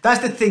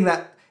the thing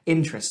that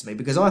interests me,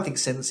 because I think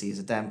Sensi is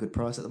a damn good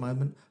price at the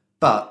moment,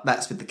 but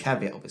that's with the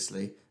caveat,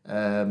 obviously.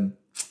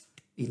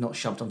 He's not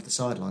shoved onto the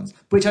sidelines,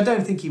 which I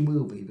don't think he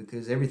will be,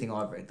 because everything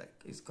I've read,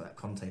 that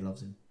Conte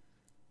loves him.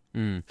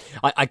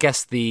 I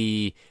guess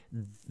the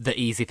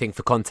easy thing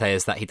for Conte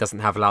is that he doesn't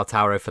have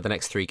Lautaro for the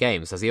next 3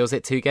 games. Has he? Or is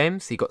it 2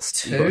 games? He got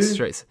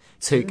straight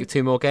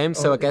two more games.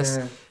 So I guess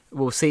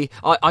we'll see.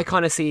 I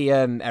kind of see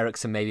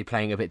Eriksen maybe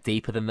playing a bit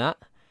deeper than that.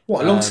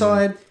 What,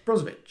 alongside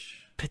Brozovic?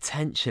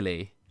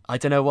 Potentially. I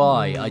don't know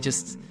why. I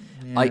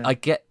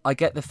get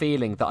the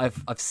feeling that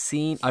I've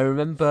seen. I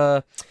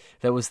remember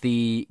there was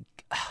the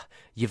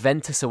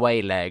Juventus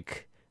away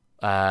leg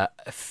a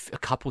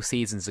couple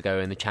seasons ago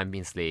in the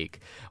Champions League,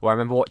 where I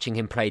remember watching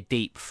him play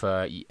deep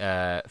for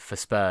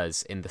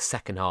Spurs in the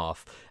second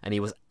half, and he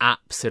was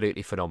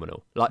absolutely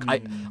phenomenal. Like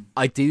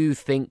I do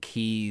think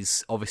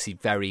he's obviously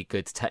very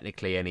good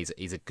technically, and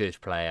he's a good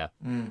player.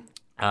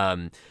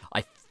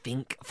 I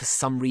think for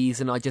some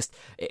reason I've just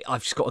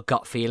got a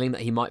gut feeling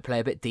that he might play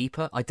a bit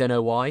deeper. I don't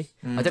know why.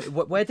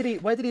 Where did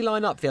he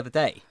line up the other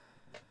day?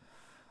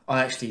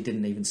 I actually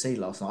didn't even see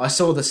last night. I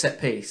saw the set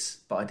piece,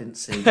 but I didn't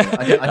see.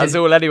 That's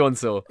all anyone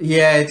saw.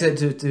 Yeah,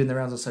 doing the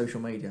rounds on social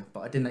media,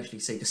 but I didn't actually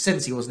see because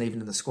Sensi wasn't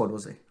even in the squad,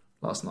 was he,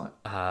 last night?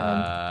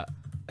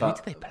 Who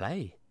did they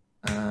play?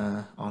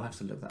 I'll have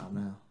to look that up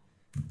now.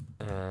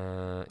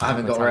 I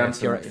haven't got around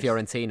to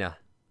Fiorentina.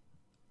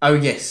 Oh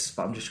yes,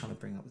 but I'm just trying to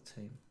bring up the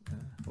team.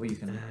 Or you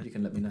can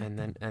let me know.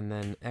 And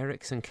then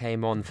Eriksen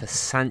came on for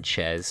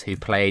Sanchez, who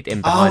played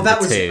in behind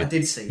the two. I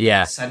did see.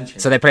 Yeah,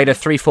 Sanchez. So they played a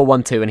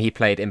 3-4-1-2, and he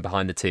played in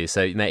behind the two.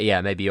 So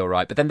maybe you're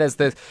right. But then there's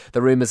the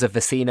rumours of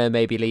Vecino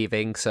maybe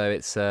leaving. So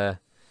it's I'm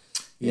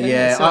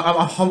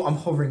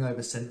hovering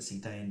over Sensi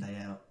day in day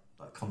out,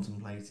 like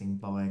contemplating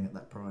buying at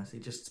that price.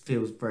 It just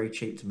feels very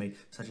cheap to me.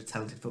 Such a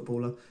talented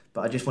footballer,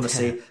 but I just want to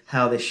see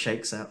how this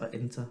shakes out at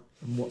Inter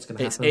and what's going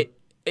to happen.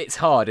 It's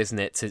hard, isn't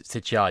it, to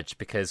judge,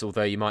 because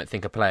although you might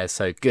think a player's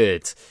so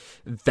good,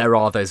 there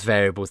are those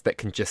variables that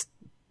can just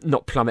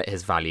not plummet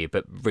his value,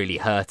 but really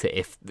hurt it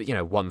if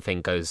one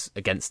thing goes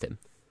against him.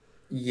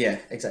 Yeah,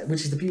 exactly.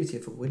 Which is the beauty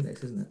of Football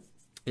Index, isn't it?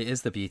 It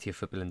is the beauty of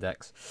Football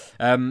Index.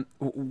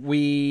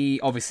 We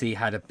obviously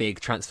had a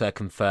big transfer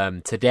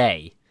confirmed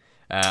today.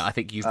 I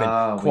think you've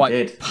been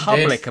quite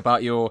public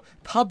about your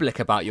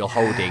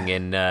holding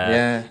in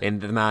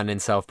the man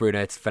himself,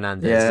 Bruno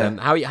Fernandes. Yeah.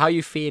 How are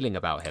you feeling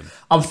about him?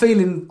 I'm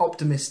feeling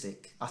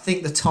optimistic. I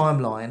think the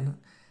timeline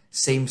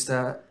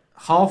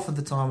half of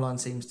the timeline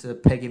seems to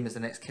peg him as the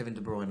next Kevin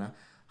De Bruyne,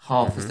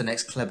 half as the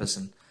next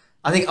Kleberson.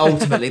 I think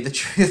ultimately the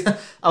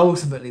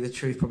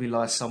truth probably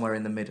lies somewhere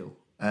in the middle.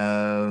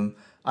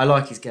 I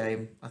like his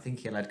game. I think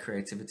he'll add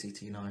creativity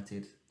to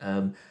United.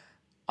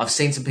 I've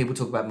seen some people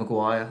talk about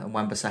Maguire and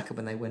Wan-Bissaka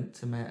when they went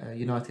to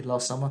United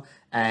last summer,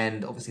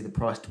 and obviously the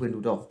price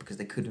dwindled off because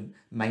they couldn't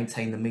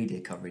maintain the media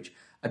coverage.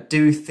 I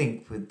do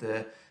think with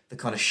the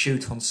kind of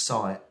shoot on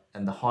sight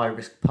and the high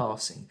risk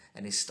passing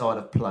and his style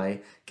of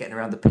play, getting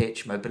around the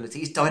pitch, mobility,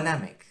 he's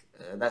dynamic.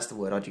 That's the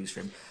word I'd use for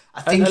him.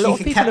 I think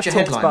he can capture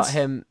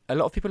headlines. A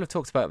lot of people have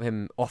talked about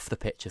him off the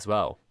pitch as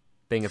well,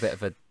 being a bit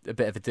of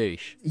a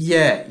douche.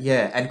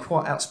 Yeah, and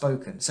quite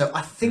outspoken. So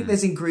I think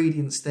there's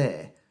ingredients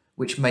there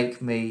which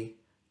make me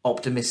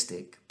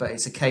optimistic, but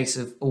it's a case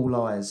of all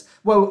eyes.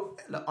 Well,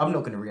 look, I'm not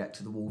going to react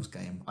to the Wolves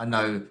game. I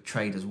know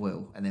traders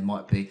will, and there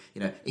might be,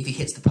 if he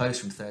hits the post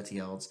from 30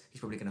 yards, he's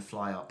probably going to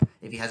fly up.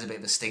 If he has a bit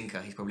of a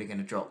stinker, he's probably going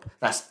to drop.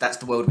 That's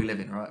the world we live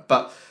in, right?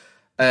 But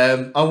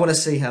I want to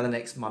see how the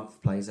next month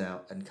plays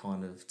out and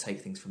kind of take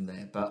things from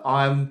there. But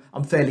I'm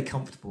fairly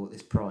comfortable at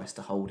this price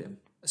to hold him,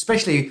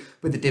 especially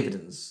with the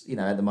dividends.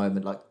 At the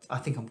moment, like I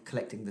think I'm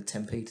collecting the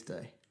 10p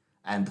today.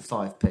 And the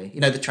 5p,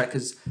 the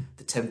trackers,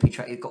 the 10p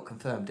track, it got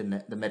confirmed, didn't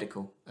it? The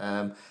medical,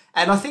 and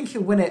I think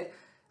he'll win it.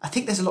 I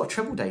think there's a lot of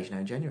treble days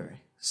in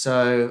January.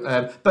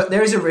 So, but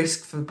there is a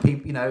risk for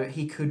people.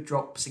 He could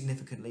drop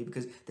significantly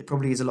because there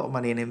probably is a lot of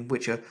money in him,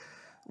 which are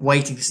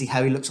waiting to see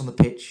how he looks on the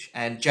pitch.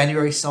 And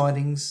January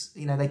signings,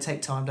 they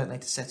take time, don't they,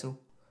 to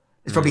settle?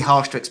 It's probably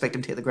harsh to expect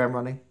him to hit the ground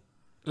running.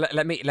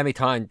 Let me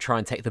try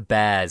and take the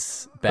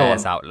Bears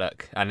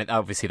outlook, and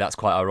obviously that's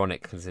quite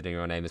ironic considering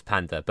your name is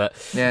Panda. But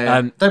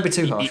don't be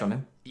too harsh on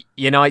him.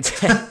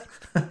 United.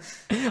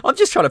 I'm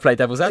just trying to play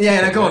devil's advocate.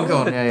 Yeah, go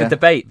on. The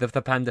debate,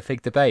 the Panda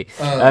Fig debate.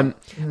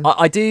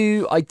 I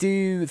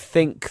do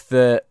think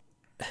that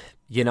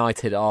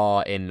United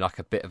are in like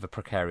a bit of a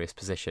precarious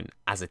position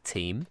as a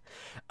team.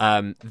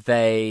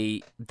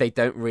 They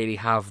don't really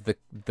have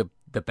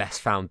the best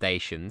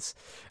foundations,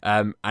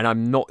 and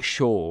I'm not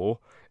sure.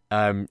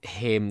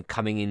 Him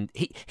coming in,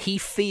 he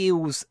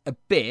feels a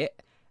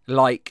bit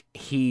like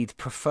he'd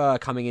prefer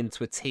coming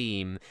into a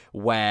team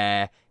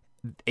where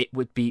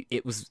it'd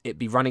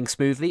be running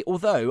smoothly.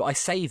 Although I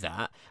say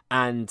that,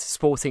 and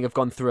Sporting have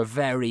gone through a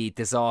very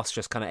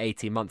disastrous kind of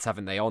 18 months,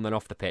 haven't they, on and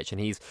off the pitch, and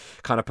he's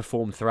kind of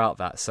performed throughout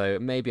that. So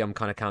maybe I'm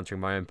kind of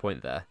countering my own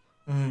point there.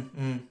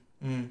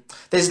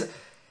 There's, I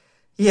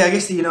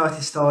guess the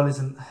United style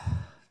isn't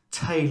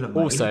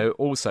tailor-made.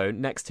 Also,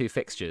 next 2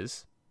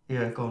 fixtures.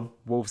 Yeah, go on.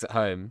 Wolves at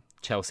home,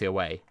 Chelsea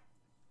away.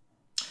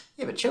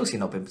 Yeah, but Chelsea have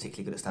not been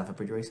particularly good at Stamford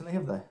Bridge recently,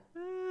 have they?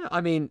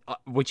 I mean,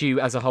 would you,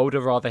 as a holder,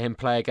 rather him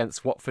play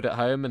against Watford at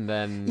home and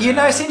then?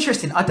 It's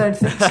interesting. I don't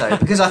think so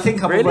because I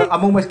think Really?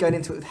 I'm almost going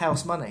into it with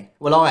house money.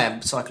 Well, I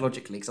am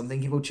psychologically because I'm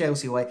thinking, well,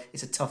 Chelsea away,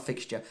 it's a tough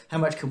fixture. How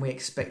much can we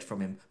expect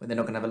from him when they're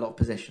not going to have a lot of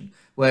possession?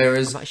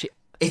 Whereas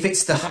if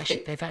it's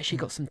they've actually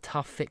got some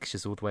tough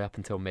fixtures all the way up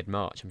until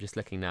mid-March. I'm just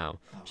looking now.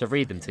 Should I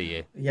read them to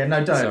you? Yeah,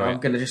 no, don't. Sorry. I'm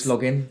going to just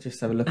log in, just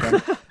have a look at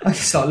it. I can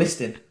start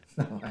listing.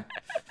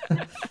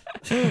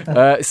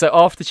 So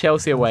after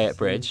Chelsea away at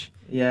Bridge,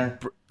 Yeah.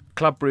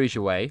 Club Bruges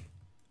away,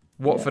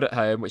 Watford at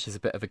home, which is a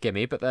bit of a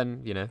gimme, but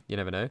then, you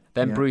never know.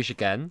 Then Bruges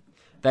again,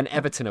 then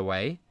Everton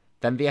away,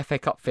 then the FA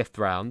Cup 5th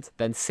round,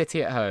 then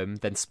City at home,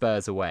 then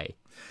Spurs away.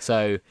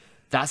 So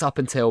that's up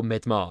until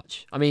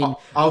mid-March. I mean,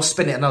 I'll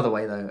spin it another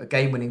way though. A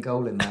game-winning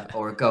goal in that,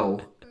 or a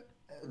goal.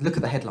 Look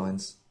at the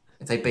headlines.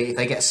 If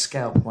they get a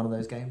scalp in one of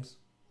those games.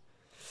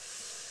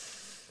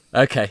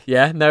 Okay,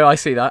 yeah, no, I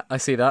see that.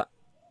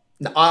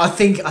 No, I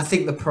think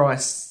the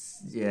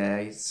price.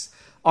 Yeah,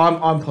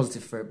 I'm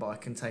positive for it, but I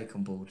can take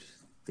on board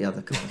the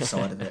other kind of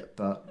side of it.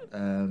 But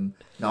no,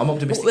 I'm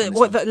optimistic.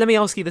 Let me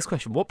ask you this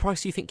question: what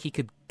price do you think he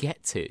could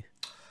get to?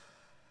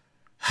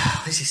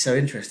 This is so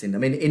interesting. I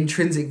mean,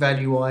 intrinsic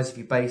value-wise, if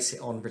you base it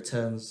on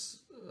returns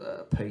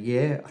per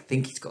year, I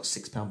think he's got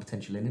 £6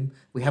 potential in him.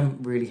 We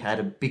haven't really had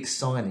a big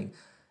signing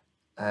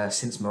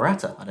since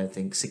Morata, I don't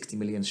think, 60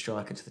 million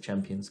striker to the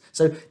champions.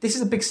 So this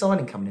is a big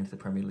signing coming into the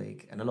Premier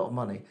League and a lot of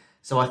money.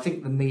 So I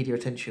think the media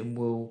attention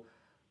will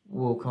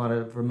kind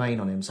of remain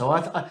on him. So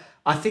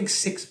I think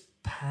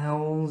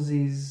 £6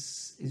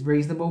 is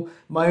reasonable.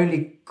 My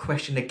only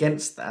question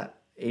against that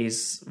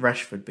is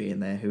Rashford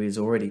being there, who is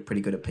already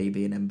pretty good at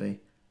PB and MB.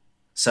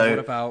 So what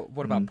about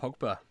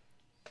Pogba?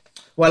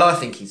 Well, I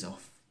think he's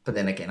off. But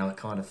then again, I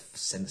kind of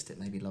sensed it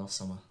maybe last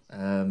summer.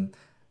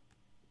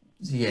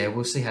 Yeah,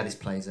 we'll see how this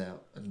plays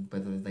out and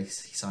whether he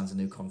signs a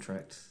new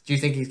contract. Do you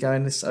think he's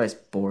going this? Oh, it's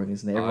boring,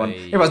 isn't it?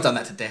 Everyone's done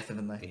that to death,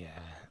 haven't they? Yeah,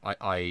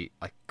 I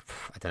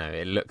don't know.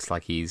 It looks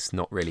like he's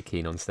not really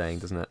keen on staying,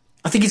 doesn't it?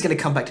 I think he's going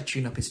to come back to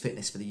tune up his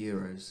fitness for the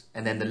Euros,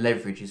 and then the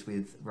leverage is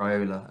with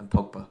Raiola and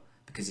Pogba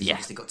because he's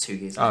obviously got 2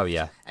 years left. Oh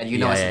yeah, and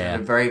United are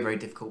in a very, very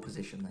difficult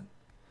position then.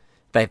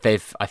 I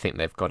think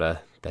they've got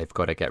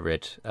to get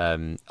rid.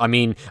 I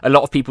mean, a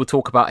lot of people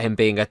talk about him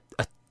being a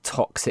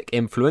toxic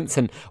influence,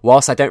 and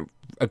whilst I don't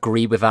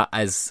agree with that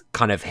as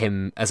kind of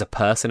him as a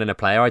person and a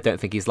player, I don't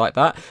think he's like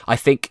that. I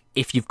think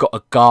if you've got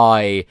a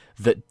guy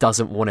that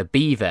doesn't want to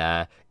be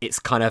there, it's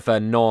kind of a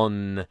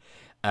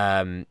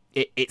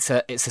it's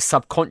a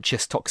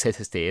subconscious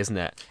toxicity, isn't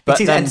it?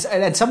 But it is,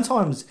 and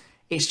sometimes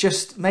it's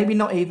just maybe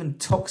not even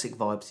toxic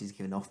vibes he's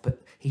giving off,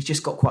 but he's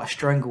just got quite a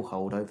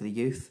stranglehold over the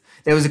youth.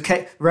 There was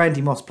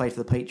Randy Moss played for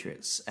the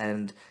Patriots,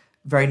 and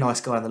very nice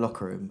guy in the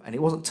locker room, and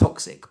it wasn't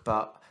toxic,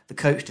 but the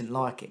coach didn't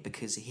like it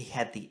because he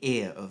had the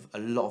ear of a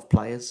lot of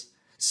players.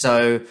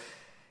 So,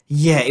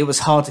 yeah, it was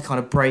hard to kind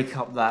of break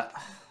up that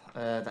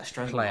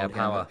stranglehold. Player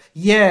power.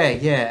 Yeah,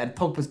 and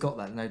Pogba's got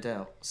that, no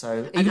doubt.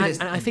 So,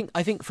 I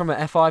think from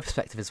an FI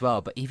perspective as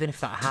well. But even if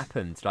that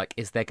happened, like,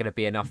 is there going to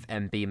be enough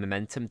MB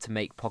momentum to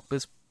make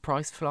Pogba's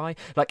price fly?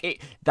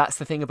 Like, that's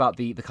the thing about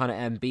the kind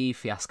of MB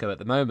fiasco at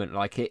the moment.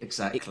 Like, it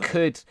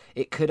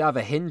could have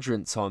a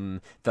hindrance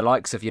on the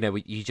likes of,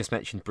 you just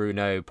mentioned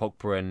Bruno,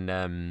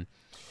 Pogba,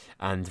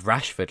 and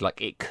Rashford. Like,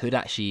 it could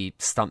actually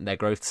stunt their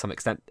growth to some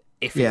extent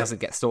if it doesn't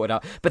get sorted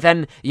out. But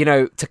then,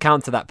 to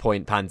counter that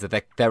point,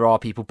 Panda, there are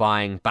people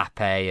buying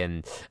Mbappe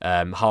and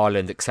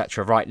Haaland,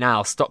 etc. right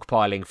now,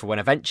 stockpiling for when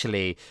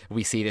eventually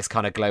we see this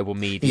kind of global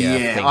media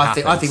thing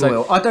happen. I think we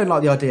will. I don't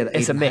like the idea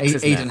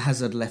that Eden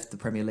Hazard left the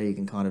Premier League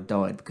and kind of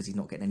died because he's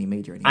not getting any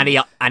media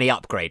anymore. And he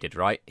upgraded,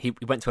 right? He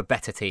went to a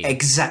better team.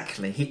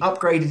 Exactly. He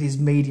upgraded his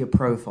media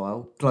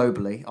profile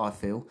globally, I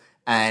feel,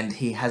 and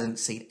he hasn't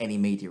seen any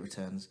media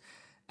returns.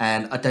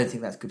 And I don't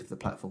think that's good for the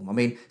platform. I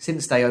mean,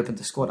 since they opened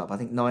the squad up, I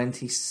think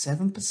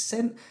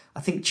 97%. I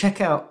think check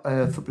out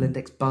Football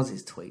Index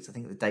Buzz's tweets. I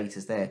think the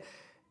data's there.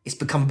 It's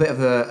become a bit of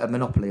a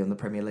monopoly on the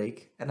Premier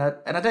League. And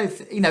I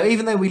don't,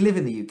 even though we live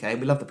in the UK and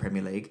we love the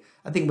Premier League,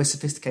 I think we're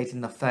sophisticated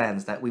enough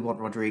fans that we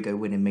want Rodrigo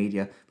winning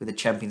media with a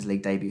Champions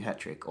League debut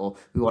hat-trick, or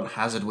we want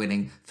Hazard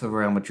winning for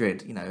Real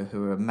Madrid,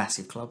 who are a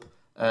massive club.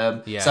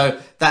 So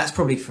that's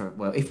probably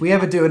if we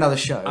ever do another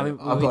show, I've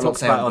got a lot to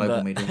say on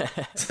global media.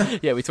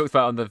 Yeah, we talked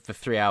about on the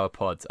 3-hour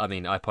pod. I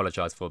mean, I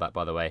apologise for that,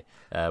 by the way,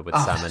 with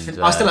Sam and.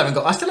 I still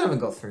haven't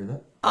got through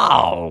that.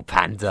 Oh,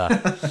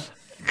 Panda!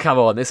 Come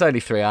on, it's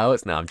only 3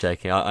 hours. No, I'm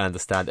joking. I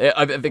understand.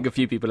 I think a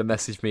few people have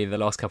messaged me in the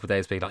last couple of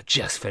days being like,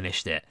 just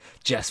finished it.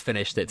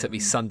 It took me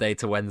Sunday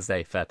to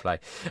Wednesday. Fair play.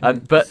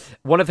 But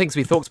one of the things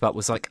we talked about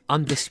was, like,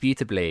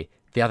 undisputably,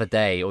 the other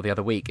day or the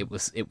other week, it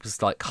was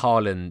like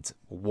Haaland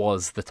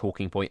was the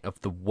talking point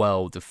of the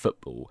world of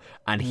football,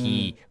 and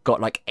he got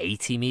like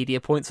 80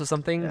 media points or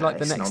something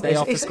the next day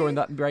after scoring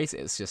that brace.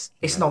 It's just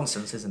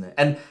nonsense, isn't it?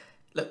 And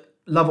look,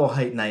 love or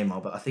hate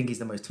Neymar, but I think he's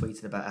the most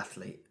tweeted about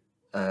athlete.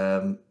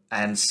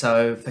 And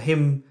so for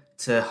him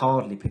to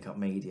hardly pick up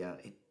media,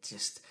 it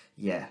just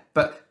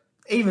But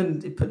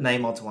even put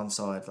Neymar to one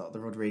side, like the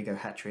Rodrigo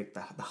hat trick,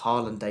 the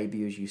Haaland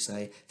debut, as you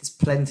say. There's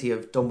plenty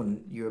of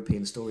dominant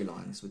European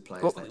storylines with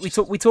players.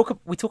 Well, we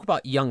talk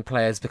about young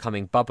players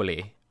becoming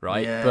bubbly,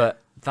 right? Yeah.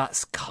 But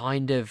that's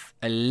kind of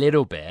a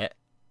little bit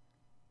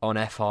on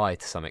FI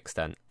to some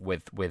extent,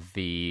 with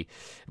the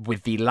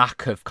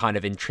lack of kind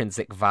of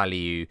intrinsic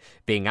value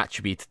being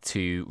attributed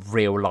to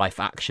real life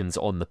actions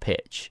on the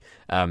pitch,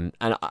 and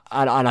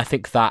I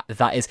think that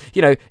is,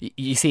 you know,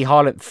 you see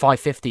Haaland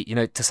 550, you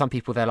know, to some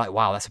people they're like,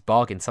 wow, that's a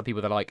bargain. Some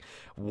people they're like,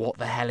 what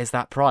the hell is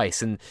that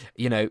price? And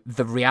you know,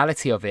 the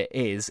reality of it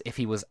is, if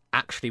he was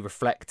actually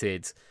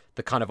reflected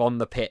the kind of on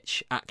the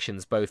pitch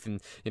actions, both in,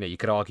 you know, you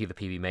could argue the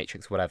PB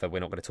matrix, whatever.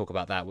 We're not going to talk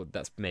about that.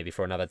 That's maybe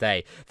for another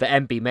day. The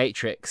MB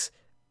matrix.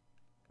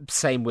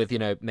 Same with, you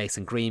know,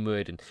 Mason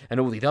Greenwood and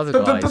all these other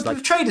guys. But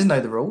like, traders know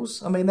the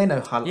rules. I mean, they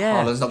know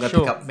Haaland's not going to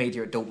pick up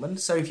media at Dortmund.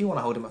 So if you want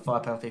to hold him at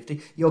 £5.50,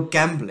 you're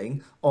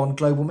gambling on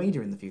global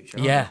media in the future.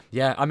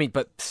 Yeah. I mean,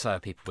 but so are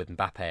people with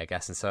Mbappe, I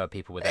guess, and so are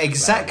people with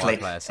exactly.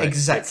 So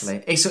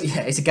exactly.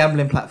 It's a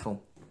gambling platform.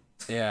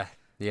 Yeah.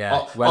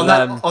 Well,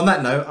 on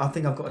that note, I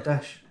think I've got a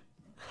dash.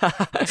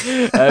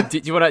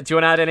 Do you want to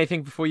add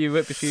anything before you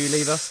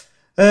leave us?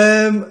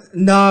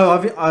 No,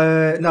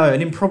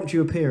 an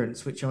impromptu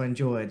appearance which I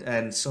enjoyed,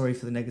 and sorry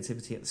for the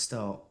negativity at the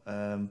start.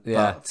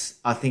 But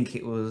I think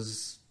it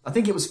was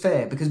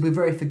fair because we're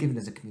very forgiving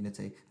as a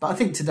community. But I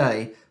think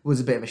today was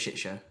a bit of a shit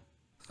show.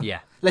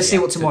 Yeah. Let's see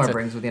what tomorrow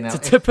brings with the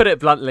announcement. To put it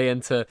bluntly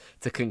and to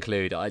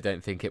conclude, I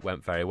don't think it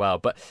went very well.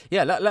 But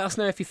yeah, let us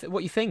know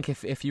what you think.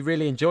 If you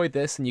really enjoyed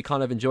this and you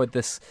kind of enjoyed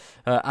this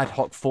ad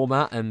hoc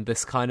format and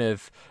this kind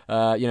of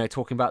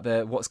talking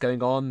about what's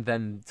going on,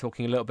 then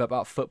talking a little bit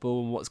about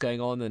football and what's going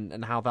on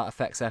and how that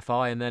affects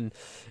FI, and then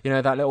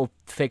that little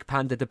Fig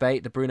Panda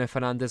debate, the Bruno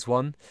Fernandes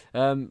one.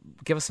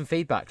 Give us some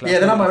feedback.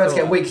 Then I might be able to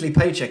get a weekly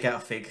paycheck out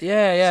of Fig.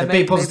 Yeah. So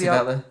be positive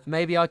out there.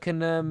 Maybe I can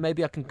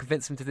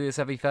convince him to do this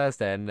every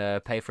Thursday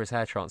and pay for his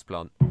hair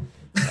transplant.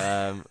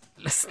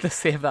 Let's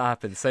see if that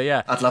happens. So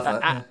yeah, I'd love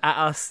that. At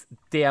us,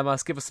 DM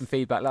us, give us some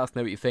feedback, let us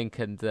know what you think,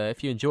 and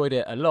if you enjoyed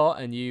it a lot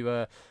and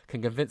you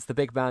can convince the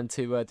big man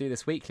to do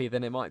this weekly,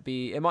 then it might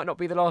not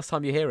be the last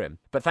time you hear him.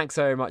 But thanks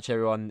very much,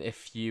 everyone.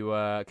 If you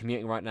are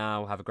commuting right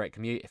now, have a great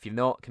commute. If you're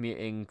not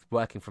commuting,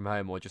 working from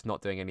home, or just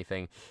not doing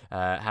anything,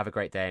 have a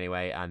great day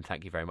anyway, and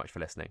thank you very much for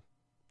listening.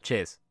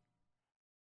 Cheers.